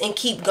in this and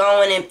keep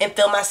going and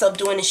feel myself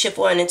doing this shit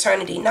for an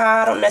eternity?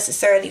 Nah, I don't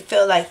necessarily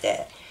feel like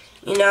that,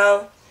 you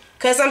know?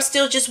 Because I'm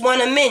still just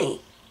one of many.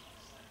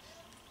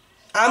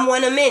 I'm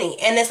one of many.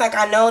 And it's like,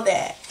 I know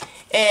that.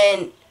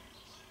 And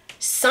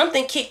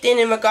something kicked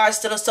in regards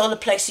to the solar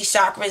plexus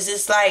chakras.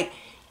 It's like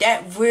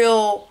that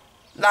real,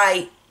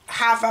 like,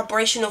 high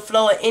vibrational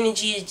flow of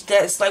energy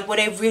that's like where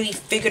they really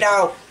figured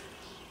out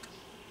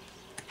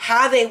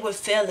how they were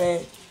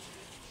feeling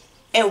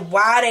and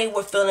why they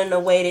were feeling the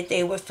way that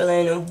they were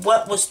feeling and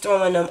what was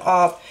throwing them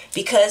off,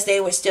 because they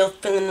were still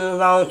feeling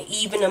alone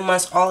even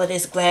amongst all of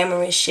this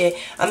glamorous shit.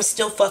 I'm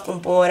still fucking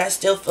bored. I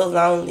still feel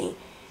lonely,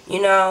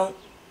 you know?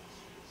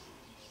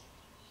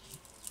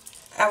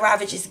 I'd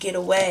rather just get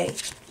away.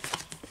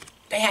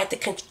 They had to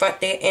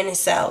confront their inner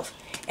self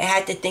and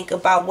had to think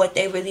about what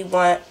they really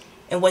want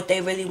and what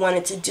they really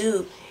wanted to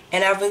do.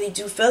 And I really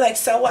do feel like,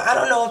 so I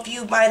don't know if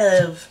you might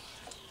have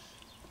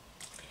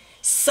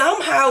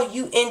somehow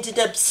you ended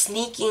up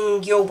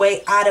sneaking your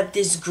way out of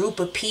this group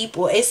of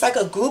people. It's like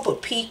a group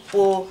of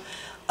people,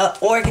 an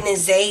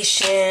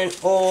organization,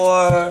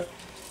 or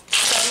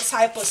some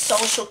type of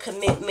social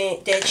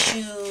commitment that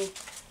you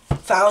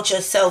found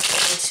yourself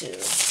into.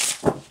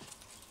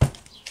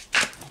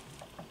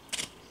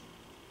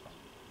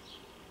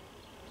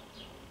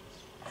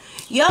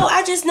 Yo,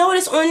 I just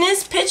noticed on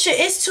this picture,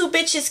 it's two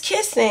bitches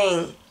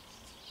kissing.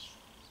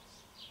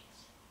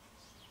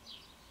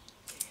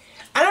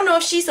 I don't know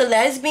if she's a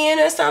lesbian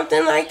or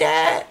something like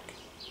that.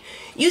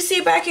 You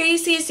see back here, you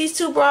see these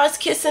two bras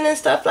kissing and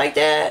stuff like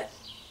that.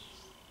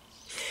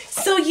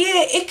 So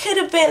yeah, it could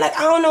have been like,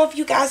 I don't know if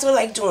you guys were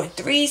like doing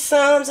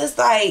threesomes. It's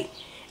like,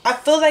 I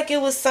feel like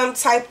it was some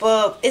type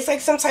of, it's like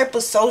some type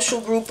of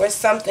social group or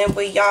something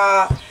where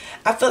y'all,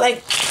 I feel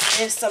like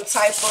there's some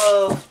type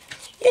of,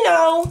 you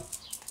know,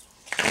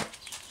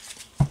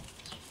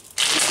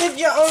 just live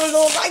your own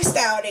little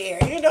lifestyle there,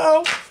 you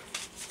know.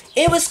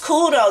 It was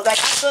cool though. Like,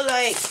 I feel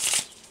like,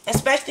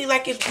 especially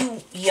like if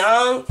you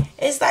young,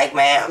 it's like,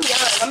 man, I'm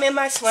young, I'm in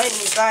my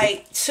 20s,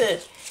 like,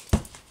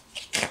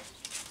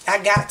 I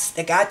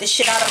got the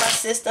shit out of my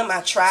system.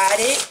 I tried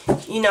it,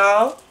 you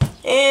know,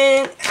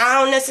 and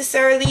I don't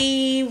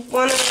necessarily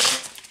want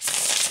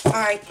to. All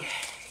right,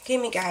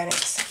 give me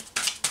guidance.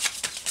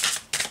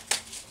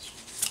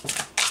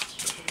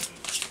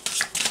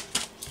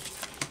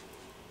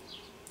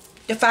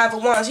 The Five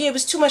of Wands. Yeah, it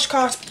was too much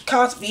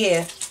cost.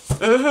 Yeah.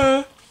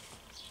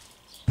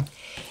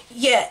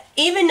 Yeah,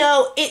 even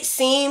though it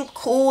seemed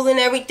cool and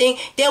everything,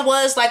 there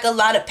was like a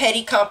lot of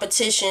petty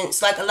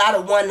competitions, like a lot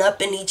of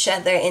one-upping each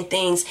other and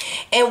things.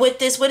 And with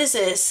this, what is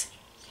this?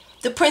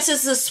 The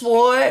Princess of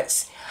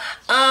Swords.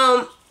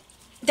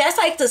 That's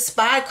like the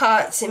spy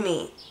card to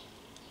me.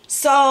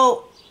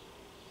 So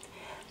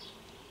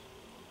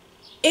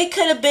it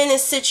could have been a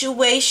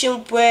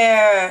situation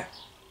where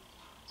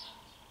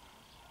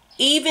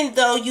even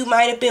though you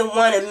might have been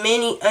one of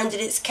many under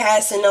this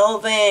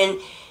Casanova, and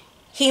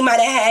he might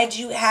have had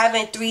you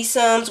having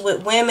threesomes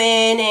with women,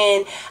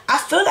 and I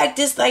feel like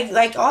this,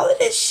 like all of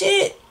this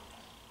shit,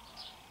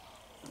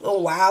 a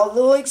wild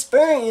little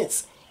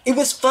experience. It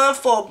was fun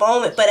for a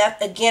moment, but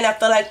again, I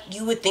feel like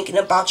you were thinking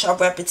about your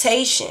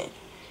reputation.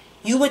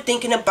 You were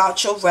thinking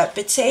about your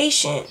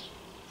reputation.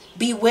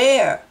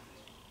 Beware.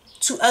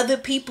 To other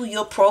people,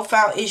 your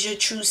profile is your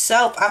true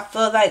self. I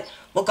feel like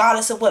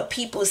regardless of what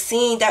people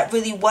seen, that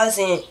really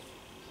wasn't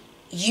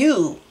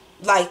you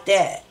like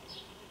that.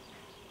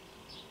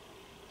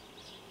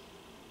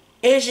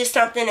 It was just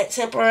something that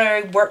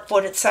temporarily worked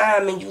for the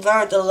time, and you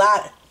learned a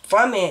lot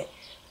from it.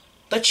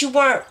 But you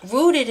weren't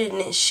rooted in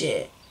this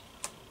shit.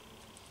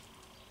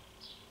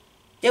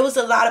 There was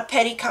a lot of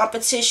petty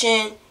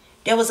competition.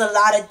 There was a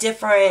lot of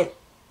different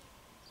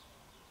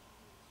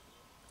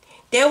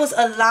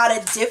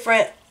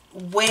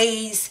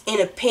ways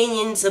and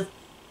opinions of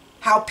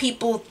how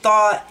people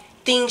thought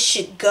things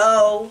should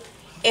go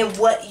and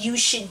what you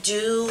should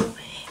do.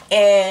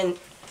 And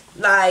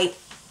like,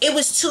 it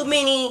was too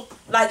many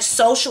like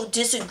social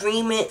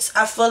disagreements,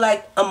 I feel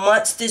like,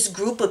 amongst this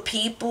group of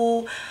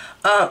people.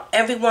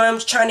 Everyone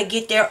was trying to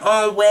get their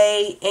own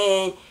way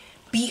and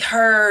be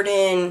heard,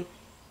 and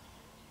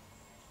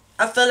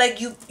I feel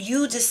like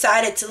you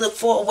decided to look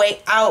for a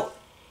way out.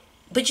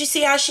 But you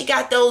see how she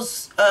got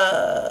those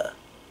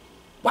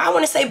I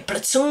want to say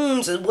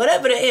platoons or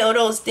whatever the hell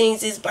those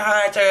things is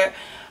behind her,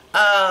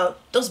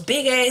 those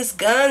big ass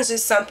guns or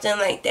something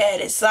like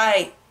that. It's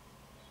like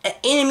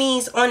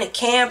enemies on a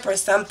camp or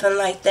something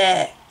like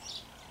that.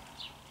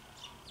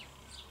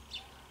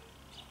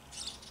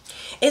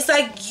 It's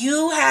like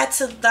you had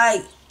to,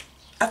 like,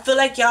 I feel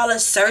like y'all are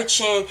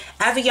searching,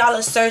 either y'all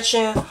are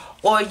searching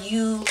or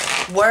you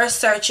were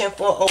searching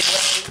for a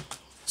way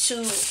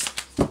to,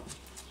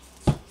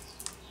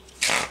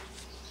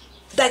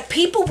 like,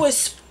 people were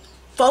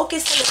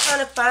focusing and trying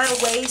to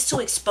find ways to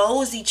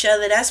expose each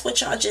other. That's what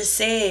y'all just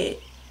said.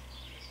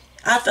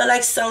 I feel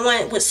like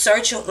someone was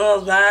searching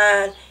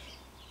online,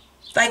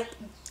 like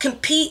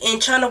competing,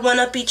 trying to one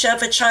up each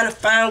other, trying to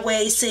find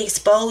ways to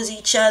expose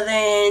each other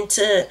and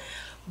to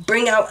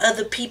bring out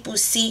other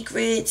people's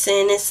secrets.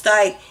 And it's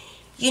like,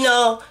 you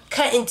know,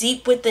 cutting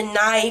deep with the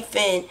knife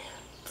and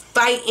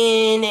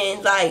fighting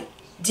and like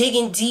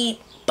digging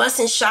deep,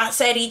 busting shots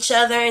at each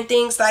other and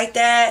things like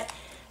that.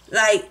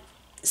 Like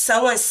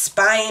someone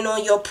spying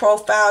on your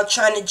profile,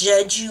 trying to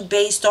judge you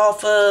based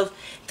off of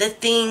the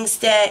things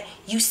that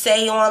you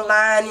say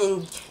online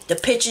and the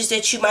pictures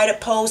that you might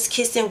have posted,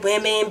 kissing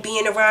women,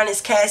 being around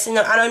this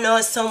Casanova. I don't know,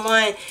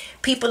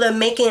 if people are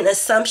making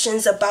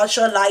assumptions about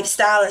your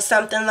lifestyle or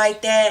something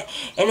like that.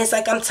 And it's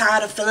like, I'm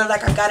tired of feeling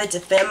like I gotta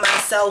defend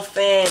myself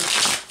and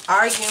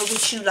arguing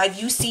with you. Like,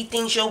 you see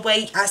things your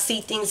way, I see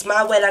things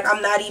my way. Like,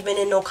 I'm not even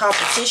in no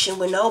competition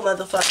with no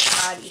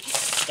motherfucking body.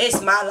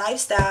 It's my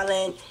lifestyle,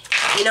 and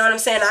you know what I'm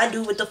saying? I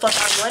do what the fuck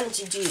I wanted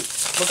to do,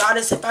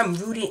 regardless if I'm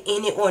rooted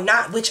in it or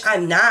not, which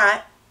I'm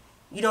not.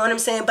 You know what I'm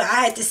saying? But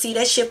I had to see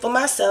that shit for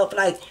myself.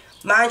 Like,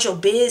 mind your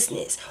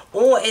business.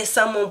 Or is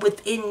someone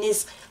within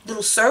this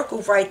little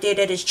circle right there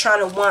that is trying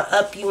to one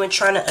up you and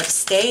trying to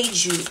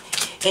upstage you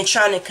and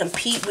trying to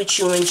compete with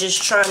you and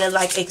just trying to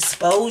like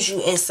expose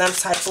you in some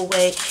type of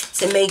way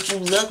to make you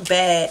look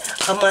bad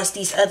amongst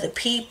these other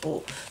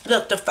people.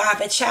 Look, the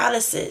 5 of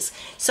chalices.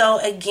 So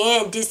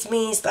again, this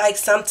means like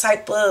some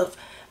type of,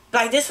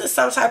 like this is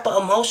some type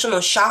of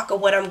emotional shock of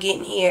what I'm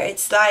getting here.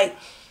 It's like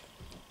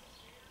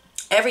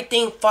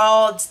everything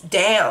falls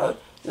down.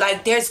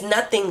 Like there's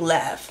nothing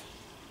left.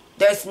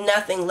 There's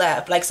nothing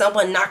left. Like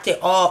someone knocked it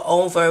all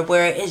over,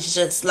 where it's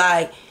just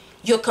like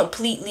you're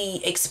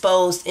completely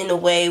exposed in a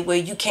way where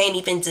you can't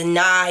even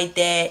deny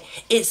that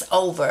it's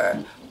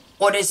over,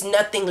 or there's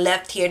nothing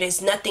left here.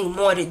 There's nothing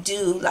more to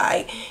do.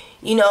 Like,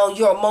 you know,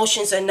 your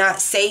emotions are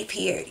not safe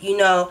here. You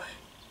know,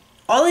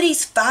 all of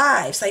these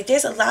 5s, like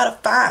there's a lot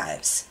of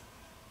 5s.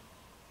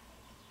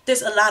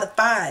 There's a lot of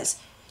 5s.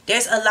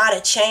 There's a lot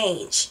of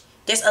change.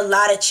 There's a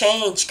lot of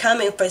change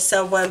coming for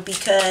someone,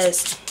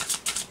 because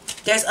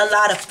there's a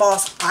lot of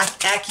false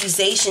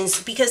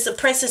accusations, because the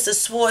Princess of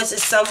Swords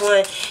is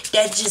someone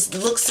that just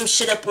looks some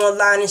shit up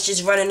online and is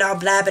just running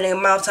out blabbing their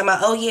mouth talking about,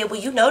 oh yeah, well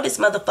you know this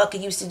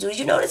motherfucker used to do,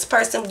 you know this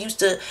person used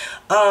to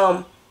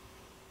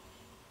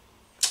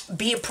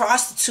be a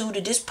prostitute,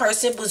 or this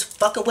person was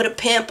fucking with a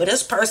pimp, or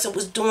this person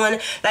was doing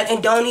like,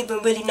 and don't even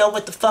really know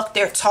what the fuck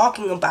they're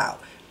talking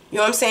about. You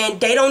know what I'm saying?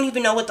 They don't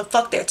even know what the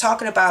fuck they're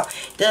talking about.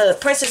 The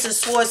Princess of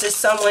Swords is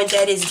someone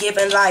that is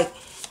given like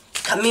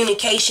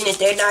communication that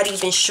they're not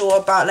even sure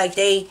about. Like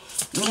they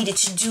needed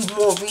to do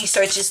more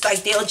research. It's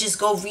like they'll just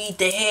go read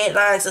the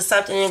headlines or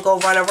something and go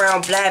run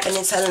around blabbing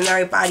and telling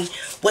everybody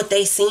what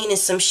they seen in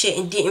some shit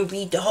and didn't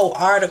read the whole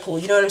article.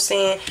 You know what I'm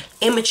saying?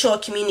 Immature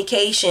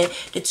communication.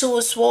 The 2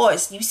 of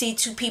Swords, you see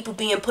 2 people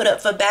being put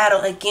up for battle.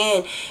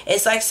 Again,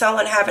 it's like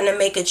someone having to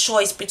make a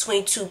choice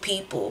between 2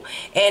 people,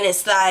 and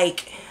it's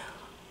like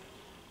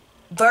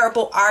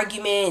verbal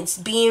arguments,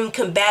 being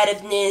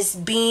combativeness,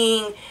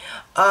 being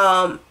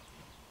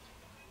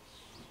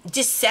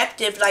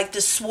deceptive. Like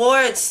the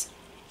Swords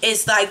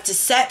is like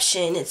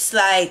deception. It's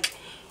like,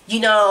 you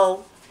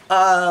know,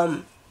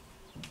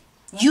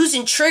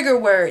 using trigger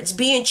words,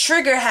 being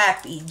trigger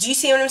happy. Do you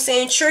see what I'm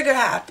saying? Trigger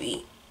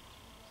happy.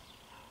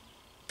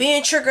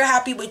 Being trigger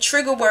happy with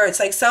trigger words,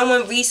 like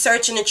someone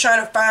researching and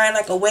trying to find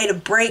like a way to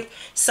break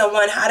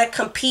someone, how to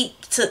compete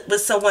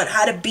with someone,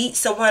 how to beat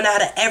someone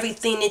out of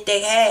everything that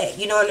they had.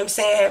 You know what I'm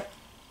saying?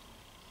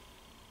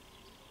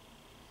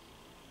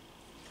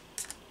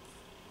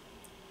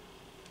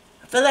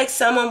 I feel like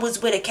someone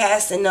was with a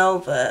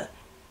Casanova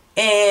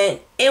and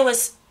it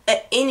was an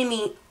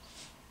enemy.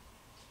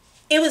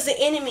 It was an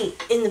enemy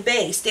in the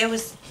base.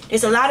 There's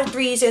a lot of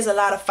 3s, there's a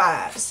lot of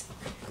 5s.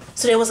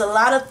 So there was a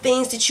lot of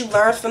things that you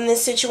learned from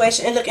this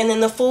situation. And look, and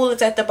then the Fool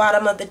is at the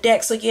bottom of the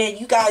deck. So yeah,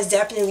 you guys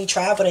definitely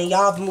traveled and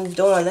y'all have moved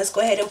on. Let's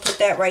go ahead and put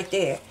that right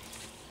there.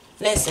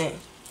 Listen.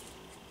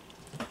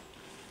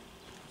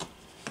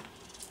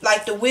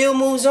 Like the wheel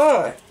moves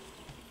on.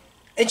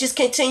 It just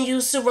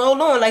continues to roll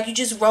on. Like you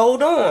just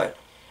rolled on.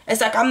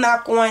 It's like I'm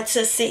not going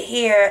to sit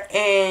here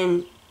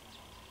and...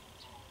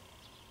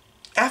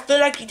 I feel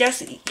like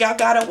y'all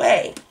got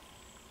away.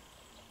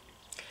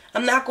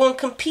 I'm not going to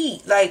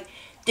compete. Like...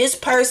 This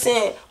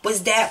person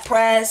was that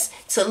pressed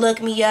to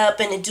look me up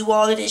and to do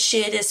all of this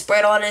shit and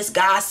spread all this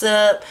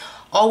gossip,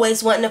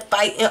 always wanting to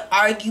fight and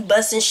argue,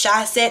 busting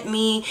shots at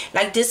me.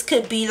 Like this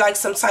could be like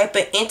some type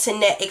of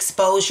internet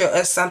exposure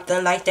or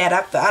something like that.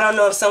 I don't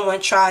know if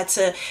someone tried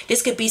to,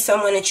 this could be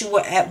someone that you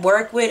were at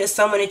work with or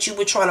someone that you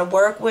were trying to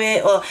work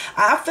with, or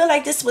I feel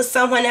like this was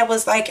someone that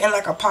was like in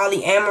like a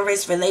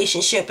polyamorous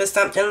relationship or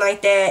something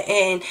like that.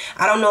 And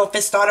I don't know if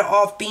it started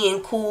off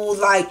being cool,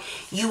 like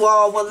you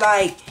all were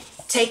like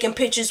taking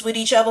pictures with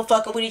each other,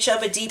 fucking with each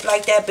other deep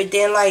like that, but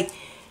then like,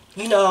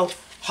 you know,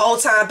 whole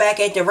time back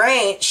at the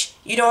ranch,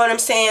 you know what I'm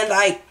saying,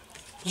 like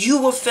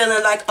you were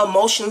feeling like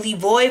emotionally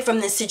void from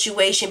this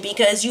situation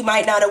because you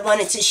might not have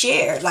wanted to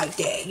share like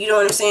that. You know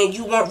what I'm saying?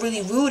 You weren't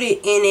really rooted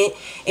in it.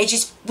 It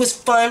just was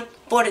fun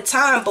for the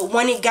time, but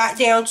when it got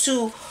down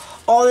to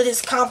all of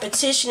this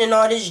competition and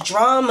all this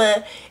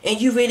drama, and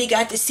you really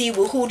got to see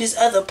who this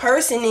other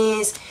person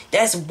is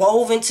that's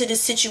woven to the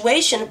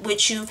situation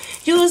with you,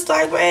 you was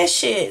like, man,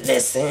 shit,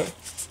 listen.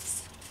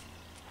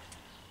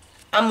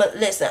 I'm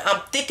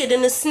thicker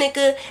than a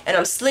Snicker and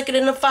I'm slicker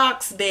than a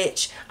fox,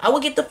 bitch. I will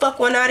get the fuck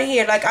one out of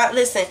here. Like,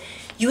 listen,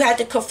 you had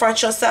to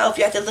confront yourself.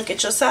 You had to look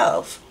at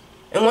yourself.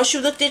 And once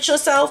you looked at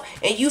yourself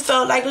and you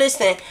felt like,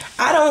 listen,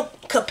 I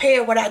don't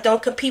compare what I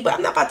don't compete with.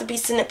 I'm not about to be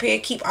sitting up here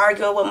and keep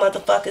arguing with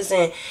motherfuckers.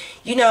 And,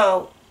 you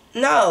know,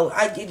 no.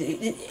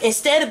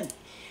 Instead of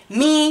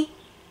me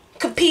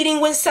competing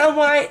with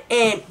someone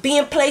and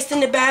being placed in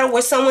the battle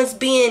where someone's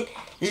being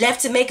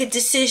left to make a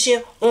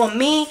decision on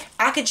me,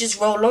 I could just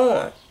roll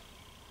on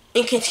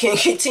and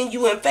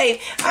continue in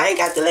faith. I ain't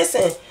got to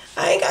listen.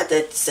 I ain't got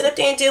to sit up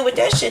there and deal with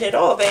that shit at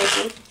all,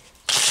 baby.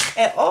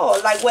 At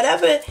all. Like,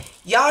 whatever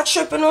y'all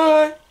tripping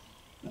on,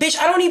 bitch,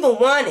 I don't even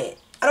want it.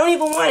 I don't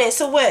even want it.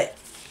 So what?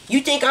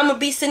 You think I'm gonna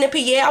be sitting up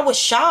here? Yeah, I was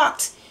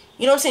shocked.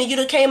 You know what I'm saying? You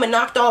done came and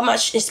knocked all my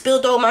and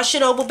spilled all my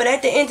shit over. But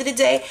at the end of the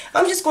day,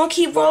 I'm just gonna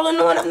keep rolling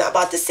on. I'm not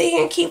about to sit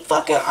here and keep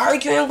fucking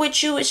arguing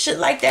with you and shit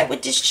like that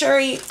with this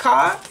cherry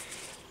car.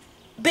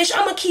 Bitch,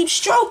 I'm gonna keep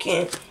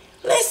stroking.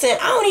 Listen,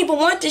 I don't even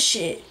want this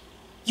shit.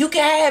 You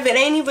can have it.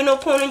 Ain't even no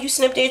point in you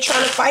sitting up there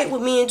trying to fight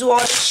with me and do all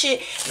this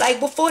shit.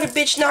 Like, before the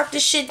bitch knocked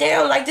this shit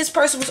down, like, this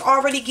person was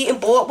already getting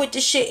bored with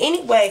this shit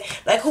anyway.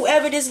 Like,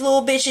 whoever this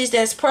little bitch is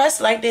that's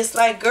pressed like this,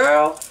 like,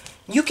 girl,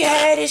 you can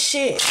have this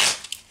shit.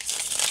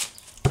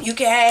 You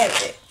can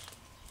have it.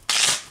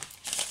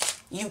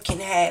 You can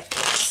have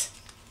it.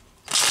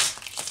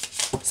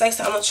 It's like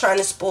someone trying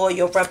to spoil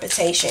your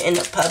reputation in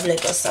the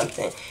public or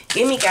something.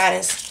 Give me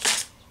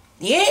guidance.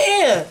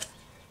 Yeah.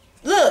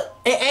 Look,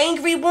 an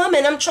angry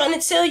woman. I'm trying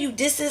to tell you,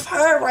 this is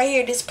her right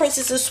here. This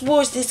Princess of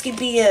Swords. This could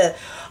be a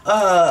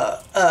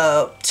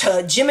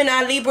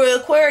Gemini, Libra,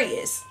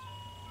 Aquarius.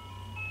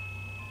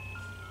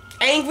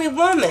 Angry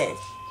woman.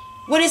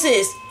 What is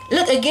this?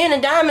 Look, again, a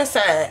diamond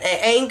sign. An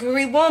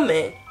angry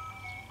woman.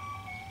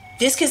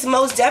 This could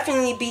most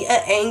definitely be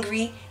an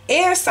angry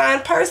air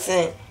sign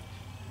person.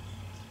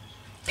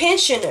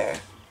 Pensioner.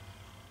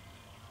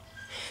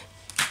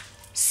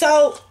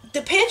 So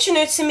the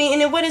pensioner to me,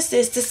 and then what is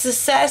this? The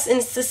success, and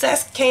the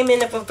success came in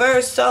the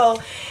reverse.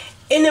 So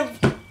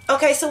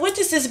okay, so what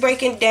this is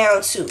breaking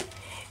down to?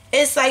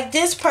 It's like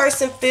this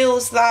person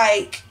feels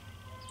like,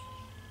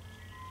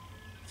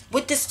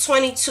 with this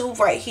 22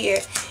 right here,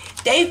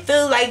 they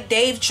feel like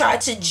they've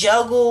tried to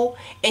juggle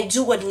and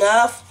do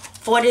enough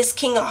for this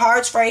King of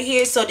Hearts right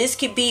here. So this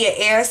could be an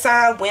air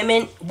sign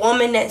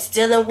woman that's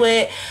dealing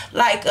with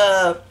like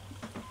the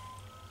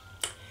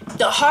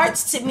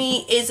hearts to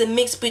me is a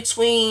mix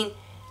between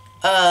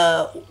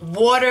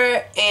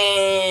water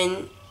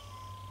and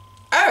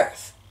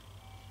earth.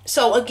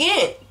 So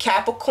again,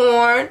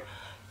 Capricorn,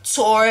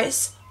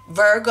 Taurus,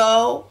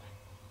 Virgo,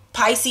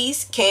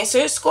 Pisces,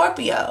 Cancer,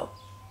 Scorpio.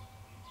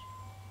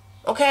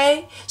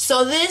 Okay,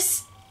 so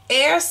this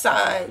air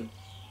sign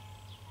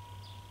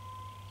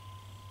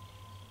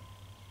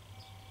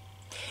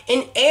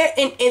and air,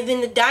 and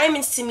then the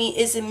diamonds to me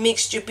is a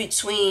mixture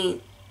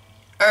between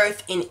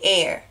earth and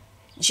air.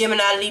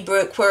 Gemini,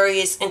 Libra,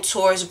 Aquarius, and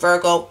Taurus,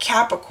 Virgo,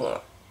 Capricorn.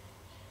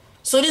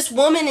 So this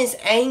woman is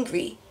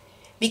angry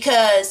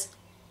because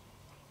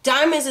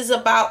diamonds is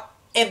about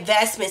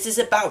investments, it's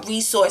about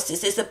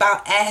resources, it's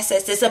about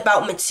assets, it's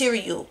about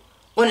material,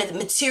 on a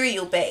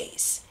material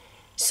base.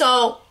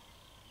 So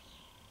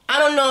I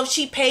don't know if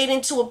she paid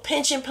into a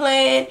pension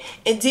plan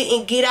and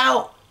didn't get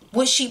out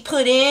what she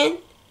put in.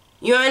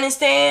 You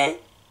understand?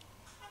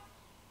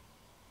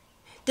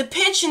 The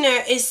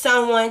pensioner is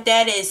someone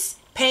that is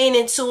paying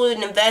into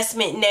an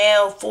investment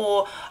now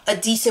for a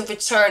decent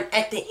return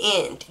at the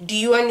end. Do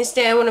you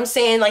understand what I'm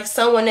saying? Like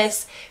someone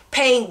that's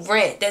paying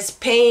rent, that's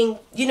paying,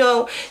 you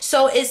know.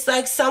 So it's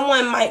like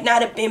someone might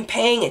not have been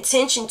paying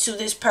attention to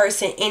this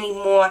person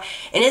anymore,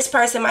 and this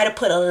person might have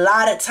put a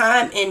lot of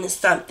time into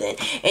something,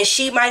 and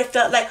she might have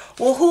felt like,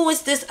 well, who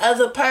is this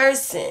other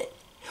person?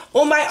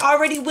 Or might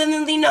already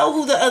willingly know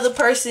who the other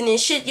person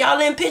is. Shit,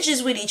 y'all in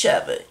pictures with each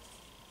other.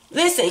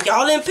 Listen,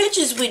 y'all in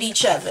pictures with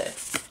each other.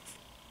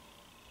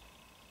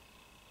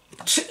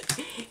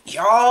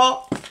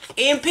 Y'all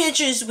in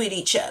pictures with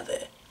each other.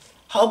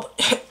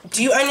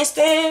 Do you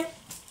understand?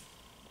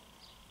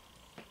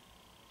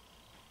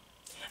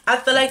 I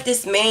feel like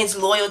this man's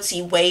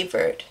loyalty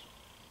wavered.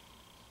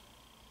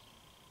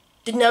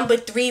 The number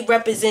 3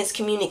 represents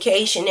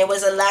communication. There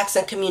was a lack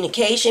of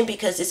communication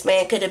because this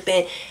man could have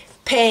been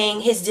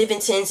paying his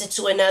dividends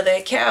into another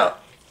account.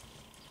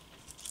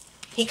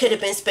 He could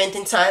have been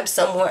spending time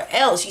somewhere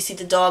else. You see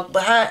the dog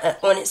behind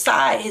on his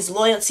side. His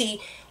loyalty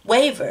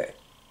wavered.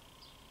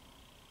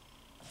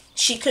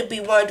 She could be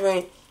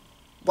wondering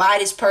why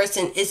this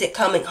person isn't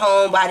coming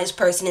home, why this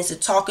person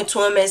isn't talking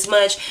to him as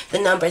much. The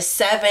number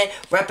 7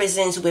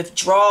 represents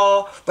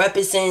withdrawal,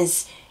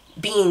 represents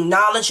being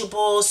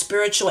knowledgeable,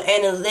 spiritual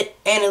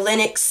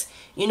analytics,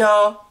 you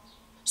know.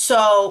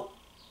 So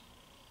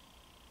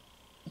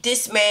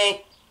this man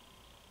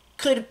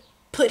could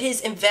put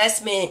his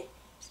investment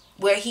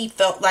where he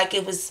felt like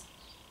it was,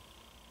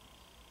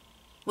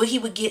 where he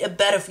would get a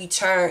better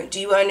return. Do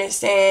you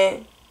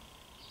understand?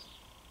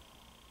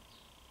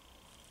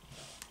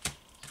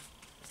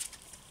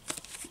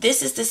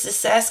 This is the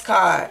success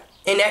card,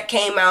 and that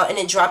came out and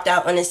it dropped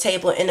out on this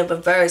table in the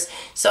reverse.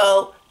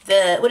 So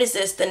the, what is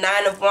this? The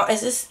 9 of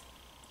Wands. Is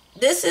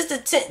this is the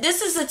 10,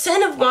 this is the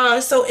 10 of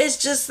Wands. So it's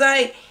just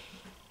like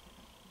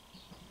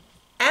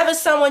either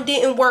someone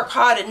didn't work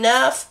hard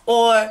enough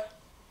or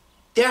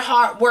their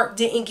hard work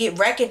didn't get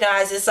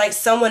recognized. It's like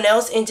someone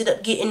else ended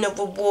up getting the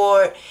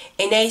reward,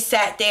 and they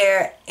sat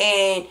there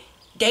and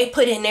they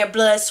put in their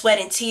blood, sweat,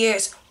 and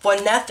tears for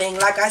nothing.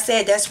 Like I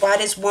said, that's why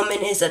this woman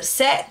is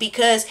upset,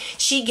 because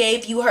she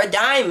gave you her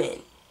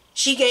diamond.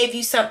 She gave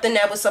you something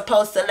that was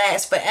supposed to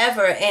last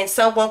forever, and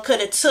someone could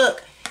have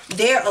took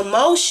their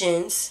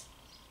emotions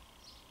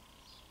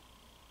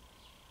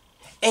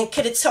and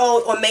could have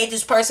told or made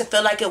this person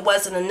feel like it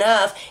wasn't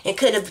enough and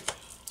could have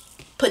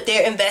put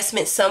their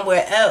investment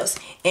somewhere else.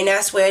 And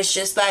that's where it's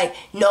just like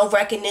no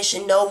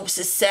recognition, no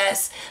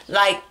success,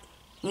 like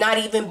not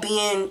even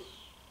being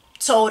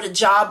told a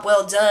job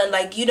well done.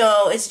 Like, you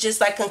know, it's just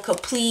like a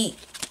complete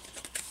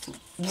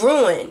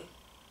ruin.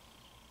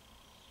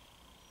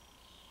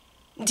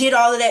 Did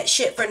all of that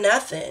shit for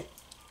nothing.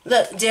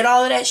 Look, did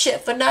all of that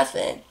shit for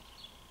nothing.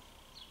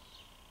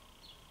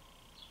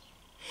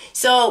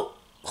 So,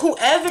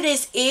 whoever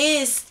this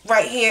is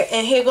right here,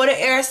 and here go the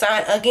air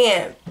sign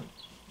again.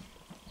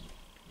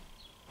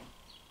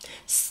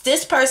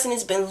 This person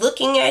has been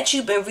looking at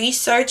you, been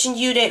researching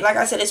you. That, like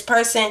I said, this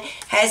person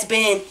has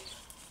been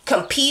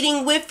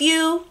competing with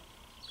you.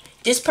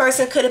 This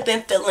person could have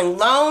been feeling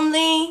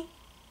lonely.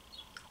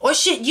 Or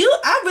shit,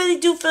 I really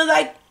do feel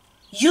like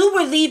you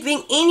were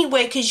leaving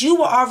anyway because you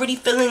were already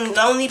feeling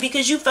lonely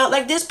because you felt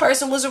like this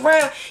person was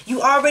around.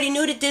 You already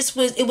knew that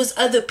it was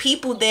other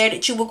people there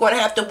that you were going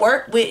to have to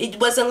work with. It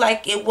wasn't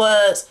like it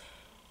was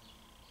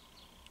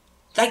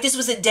like this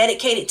was a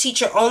dedicated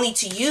teacher only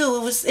to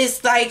you.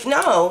 It's like,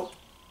 no.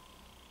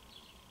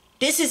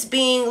 This is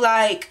being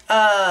like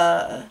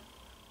a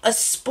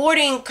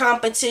sporting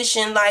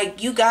competition,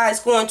 like you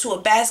guys going to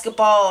a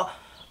basketball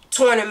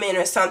tournament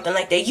or something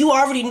like that. You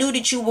already knew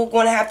that you were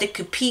going to have to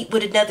compete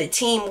with another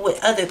team,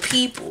 with other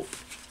people.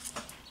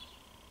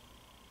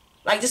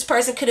 Like this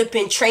person could have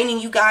been training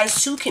you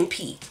guys to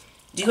compete.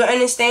 Do you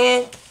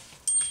understand?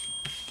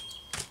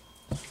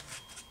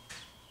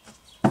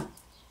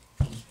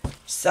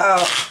 So,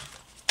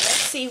 let's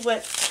see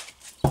what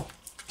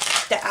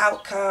the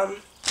outcome.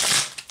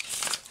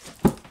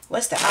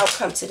 What's the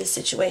outcome to this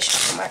situation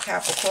for my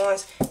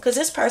Capricorns? Because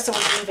this person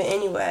was leaving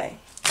anyway.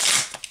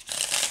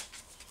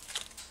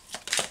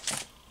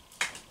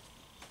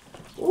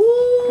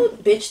 Ooh,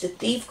 bitch, the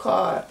Thief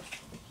card.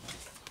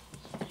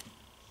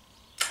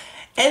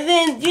 And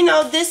then, you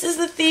know, this is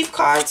the Thief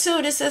card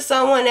too. This is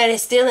someone that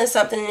is stealing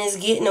something and is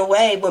getting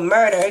away with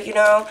murder, you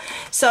know.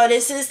 So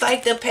this is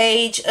like the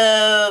Page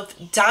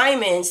of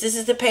Diamonds. This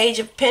is the Page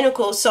of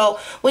Pentacles. So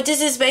what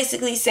this is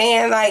basically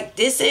saying, like,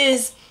 this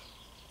is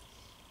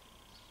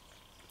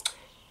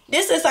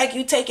like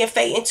you taking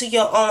fate into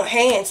your own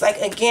hands. Like,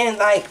 again,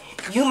 like,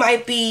 you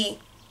might be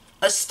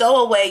a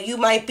stowaway. You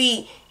might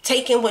be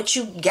taking what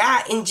you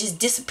got and just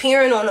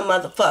disappearing on a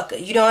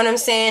motherfucker. You know what I'm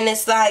saying?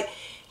 It's like,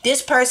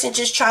 this person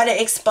just try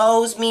to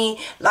expose me.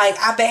 Like,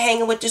 I've been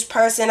hanging with this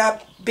person.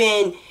 I've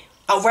been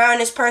around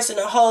this person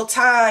the whole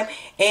time.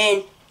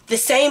 And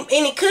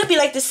it could be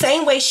like the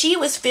same way she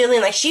was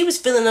feeling. Like, she was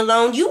feeling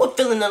alone. You were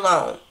feeling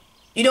alone.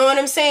 You know what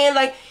I'm saying?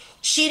 Like,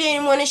 she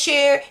didn't want to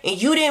share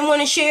and you didn't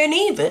want to share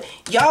neither.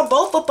 Y'all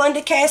both up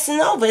under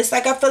Casanova. It's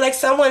like I feel like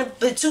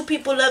the two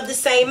people love the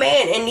same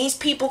man, and these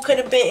people could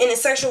have been in a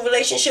sexual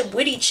relationship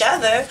with each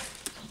other.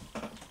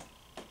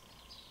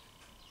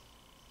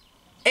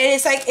 And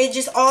it's like it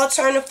just all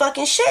turned to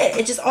fucking shit.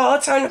 It just all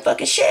turned to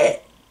fucking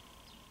shit.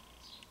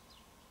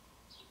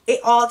 It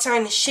all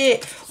turned to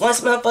shit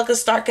once motherfuckers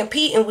start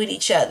competing with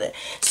each other.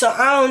 So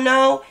I don't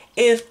know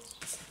if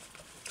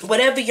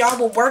whatever y'all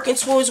were working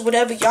towards,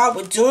 whatever y'all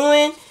were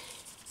doing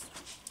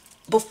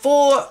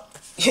before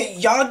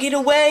y'all get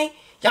away,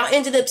 y'all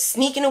ended up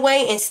sneaking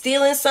away and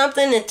stealing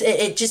something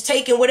and just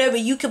taking whatever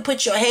you could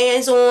put your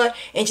hands on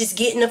and just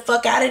getting the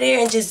fuck out of there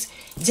and just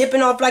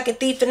dipping off like a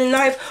thief in the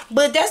knife.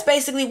 But that's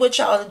basically what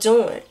y'all are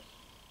doing.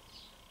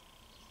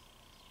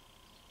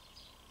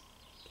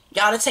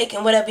 Y'all are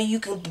taking whatever you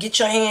can get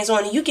your hands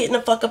on and you getting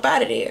the fuck up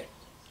out of there.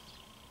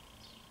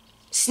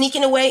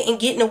 Sneaking away and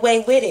getting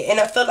away with it. And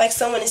I feel like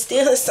someone is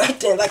stealing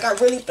something. Like, I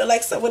really feel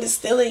like someone is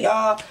stealing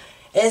y'all.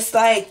 It's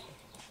like,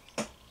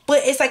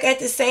 but it's like at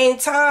the same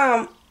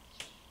time,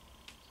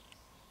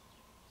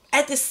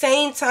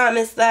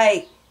 it's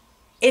like,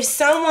 if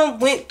someone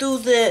went through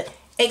the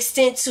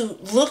extent to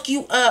look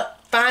you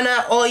up, find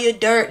out all your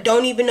dirt,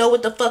 don't even know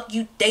what the fuck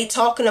they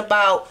talking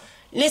about.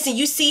 Listen,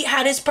 you see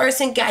how this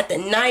person got the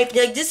knife?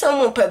 Like, this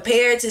someone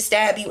prepared to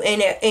stab you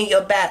in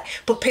your back,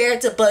 prepared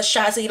to bust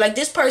shots at you. Like,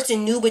 this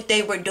person knew what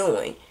they were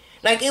doing.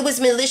 Like, it was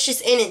malicious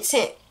in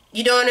intent.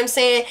 You know what I'm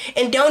saying?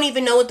 And don't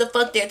even know what the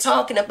fuck they're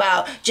talking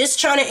about. Just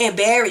trying to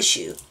embarrass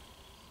you.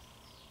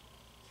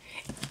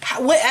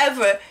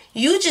 Whatever.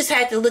 You just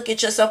had to look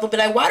at yourself and be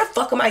like, why the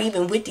fuck am I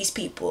even with these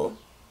people?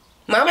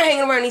 Why am I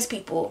hanging around these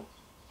people?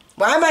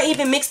 Why am I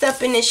even mixed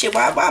up in this shit?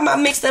 Why am I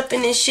mixed up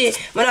in this shit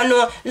when I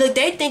know, look,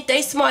 they think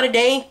they smarter,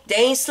 they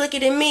ain't slicker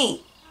than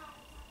me.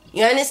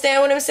 You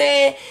understand what I'm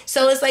saying?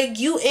 So it's like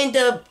you end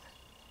up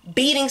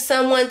beating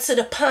someone to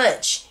the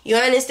punch. You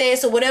understand?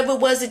 So whatever it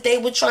was that they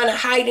were trying to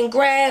hide and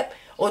grab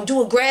or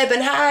do a grab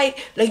and hide,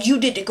 like you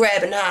did the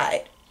grab and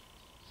hide.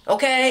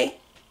 Okay?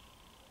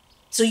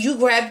 So you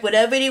grabbed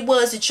whatever it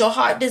was that your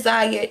heart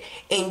desired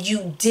and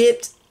you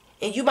dipped.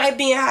 And you might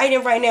be in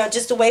hiding right now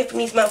just away from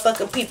these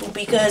motherfucking people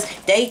because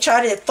they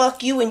try to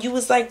fuck you and you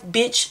was like,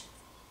 bitch,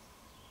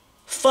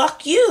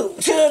 fuck you.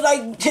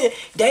 Like,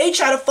 they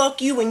try to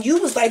fuck you and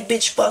you was like,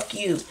 bitch, fuck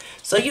you.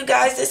 So you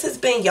guys, this has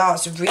been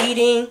y'all's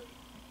reading.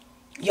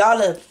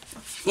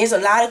 There's a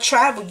lot of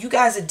travel. You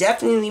guys have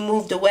definitely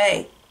moved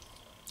away.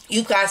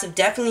 You guys have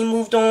definitely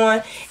moved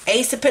on.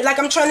 Ace of Pentacles, like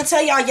I'm trying to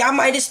tell y'all, y'all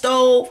might have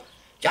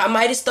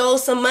stole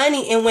some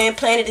money and went and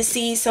planted a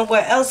seed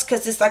somewhere else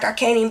because it's like I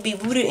can't even be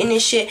rooted in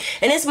this shit.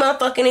 And this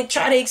motherfucker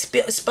tried to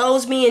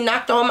expose me and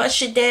knocked all my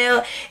shit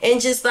down and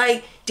just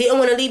like didn't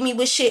want to leave me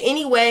with shit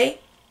anyway.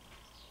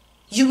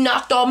 You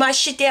knocked all my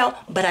shit down,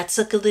 but I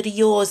took a little of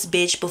yours,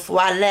 bitch, before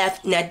I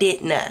left, and I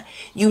didn't.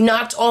 You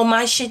knocked all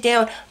my shit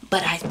down,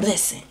 but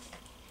listen,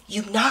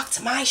 you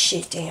knocked my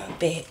shit down,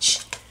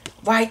 bitch.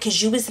 Right?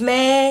 Because you was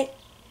mad.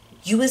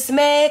 You was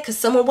mad because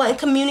someone wasn't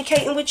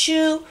communicating with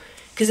you.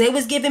 Because they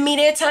was giving me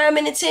their time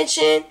and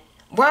attention.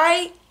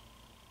 Right?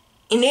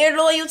 And their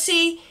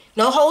loyalty.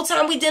 The whole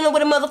time we dealing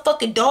with a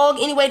motherfucking dog.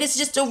 Anyway, this is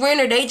just a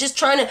renter. They just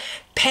trying to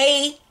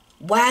pay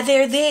while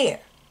they're there.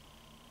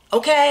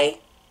 Okay?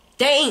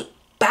 They ain't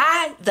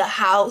buy the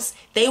house.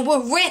 They were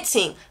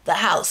renting the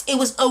house. It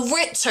was a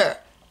renter.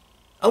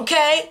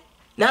 Okay?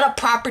 Not a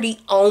property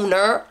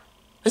owner.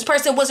 This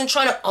person wasn't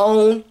trying to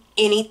own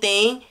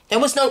anything. There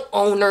was no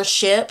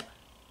ownership.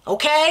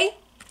 Okay?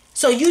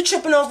 So you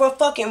tripping over a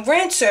fucking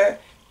renter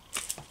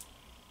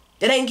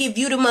that ain't give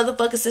you the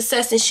motherfucking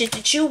success and shit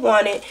that you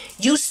wanted.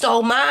 You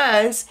stole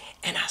mine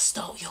and I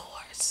stole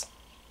yours.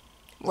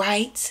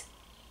 Right?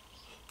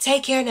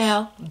 Take care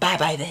now.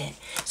 Bye-bye then.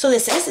 So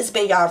listen, this has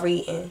been y'all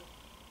reading.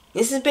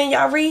 This has been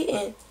y'all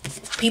reading.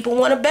 People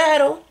want to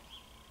battle.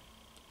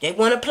 They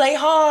want to play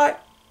hard.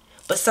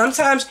 But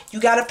sometimes you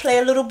gotta play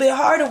a little bit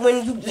harder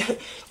when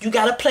you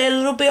gotta play a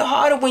little bit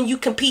harder when you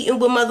competing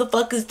with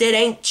motherfuckers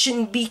that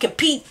shouldn't be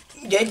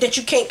that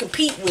you can't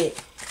compete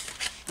with.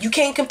 You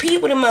can't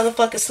compete with a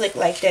motherfucker slick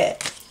like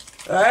that.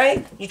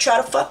 Alright? You try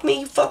to fuck me,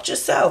 you fucked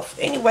yourself.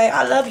 Anyway,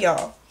 I love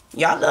y'all.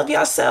 Y'all love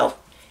yourself.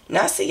 And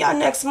I'll see y'all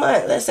next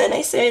month. Listen,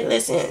 they said,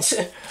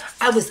 listen,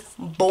 I was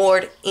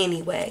bored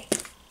anyway.